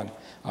Tanya Allen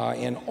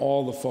and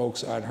all the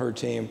folks on her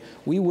team.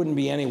 We wouldn't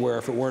be anywhere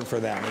if it weren't for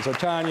them. And so,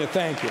 Tanya,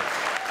 thank you.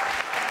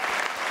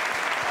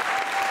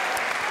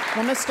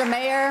 Well, Mr.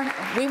 Mayor,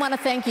 we want to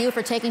thank you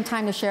for taking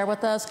time to share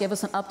with us, give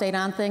us an update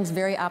on things.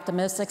 Very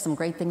optimistic, some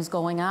great things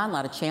going on, a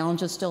lot of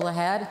challenges still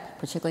ahead,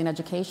 particularly in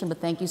education,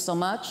 but thank you so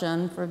much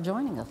and for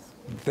joining us.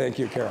 Thank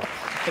you, Carol.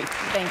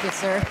 Thank you,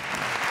 sir.